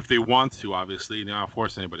 if they want to, obviously, you don't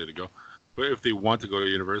force anybody to go. But if they want to go to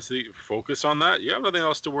university, focus on that. You have nothing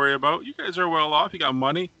else to worry about. You guys are well off. You got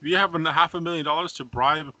money. If you have $500,000 to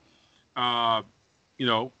bribe,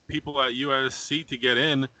 people at USC to get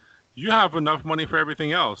in, you have enough money for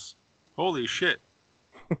everything else. Holy shit!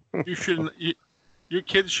 You shouldn't. Your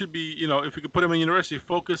kids should be, if you could put them in university,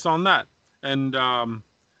 focus on that. And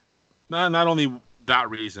not only that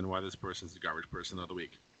reason why this person's the garbage person of the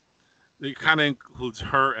week. It kind of includes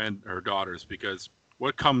her and her daughters, because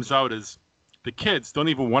what comes out is the kids don't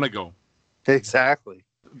even want to go. Exactly.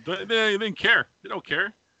 They didn't care. They don't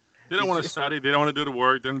care. They don't want to study. They don't want to do the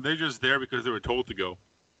work. They're just there because they were told to go.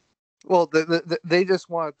 Well, they just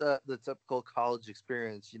want the typical college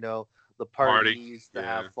experience, the parties, to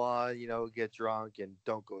have fun, get drunk and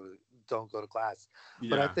don't go to class. Yeah.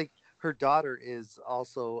 But I think her daughter is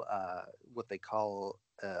also what they call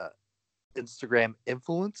Instagram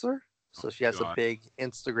influencer. So she has a big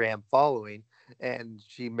Instagram following, and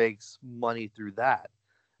she makes money through that.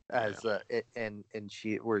 I don't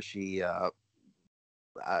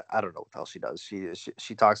know what else she does.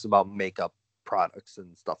 She talks about makeup products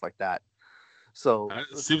and stuff like that. So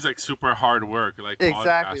it seems like super hard work. Like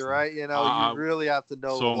exactly right. You really have to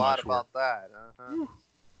know a lot about that.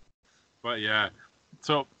 But yeah,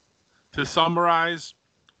 so to summarize,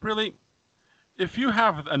 really, if you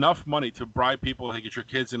have enough money to bribe people to get your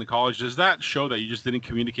kids into college, does that show that you just didn't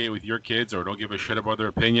communicate with your kids or don't give a shit about their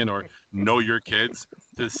opinion or know your kids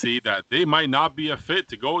to see that they might not be a fit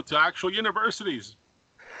to go to actual universities?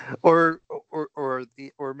 Or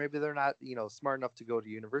maybe they're not, smart enough to go to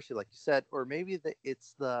university, like you said, or maybe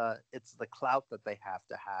it's the clout that they have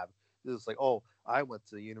to have. It's like, oh, I went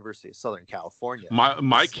to the University of Southern California.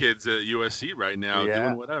 My kid's at USC right now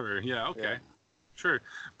doing whatever. Yeah, okay, sure.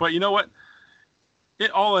 But you know what?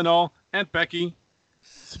 All in all, Aunt Becky,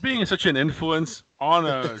 being such an influence on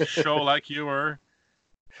a show like you were,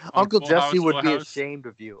 Uncle Jesse would be ashamed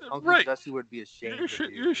of you. Uncle Jesse would be ashamed of you.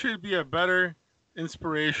 You should be a better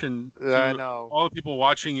inspiration to all the people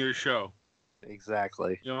watching your show.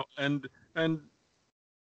 Exactly. And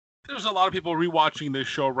there's a lot of people rewatching this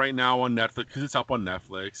show right now on Netflix because it's up on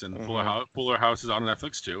Netflix, and Fuller House is on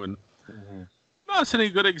Netflix too. And not setting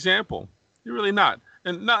a good example. You're really not.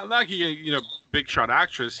 And not like you big shot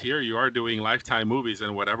actress here. You are doing Lifetime movies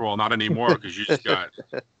and whatever. Well, not anymore because you just got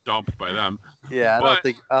dumped by them. Yeah, I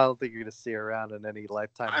don't think you're gonna see her around in any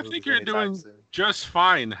Lifetime movies. I think you're doing just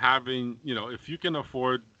fine. Having if you can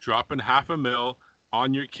afford dropping $500,000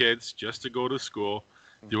 on your kids just to go to school,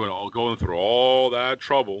 going through all that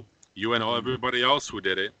trouble, you and everybody else who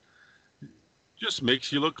did it, just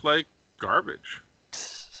makes you look like garbage.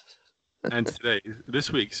 And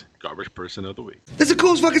this week's Garbage Person of the Week. That's the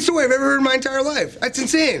coolest fucking story I've ever heard in my entire life. That's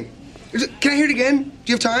insane. Can I hear it again? Do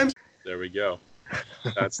you have time? There we go.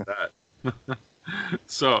 That's that.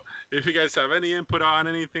 So, if you guys have any input on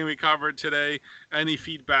anything we covered today, any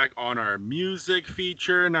feedback on our music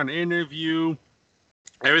feature and our interview,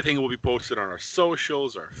 everything will be posted on our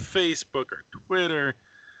socials, our Facebook, our Twitter,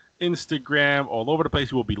 Instagram, all over the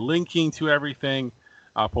place. We'll be linking to everything,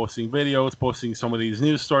 posting videos, posting some of these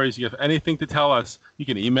news stories. If you have anything to tell us, you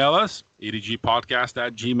can email us,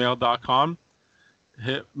 adgpodcast@gmail.com.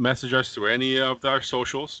 Message us through any of our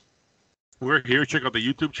socials. We're here. Check out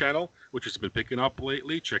the YouTube channel, which has been picking up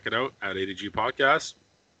lately. Check it out at ADG Podcast.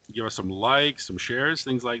 Give us some likes, some shares,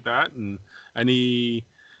 things like that. And any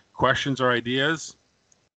questions or ideas,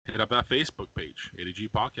 hit up that Facebook page, ADG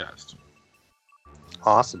Podcast.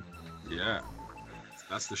 Awesome. Yeah,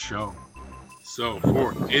 that's the show. So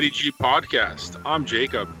for ADG Podcast, I'm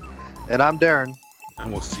Jacob. And I'm Darren.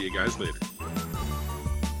 And we'll see you guys later.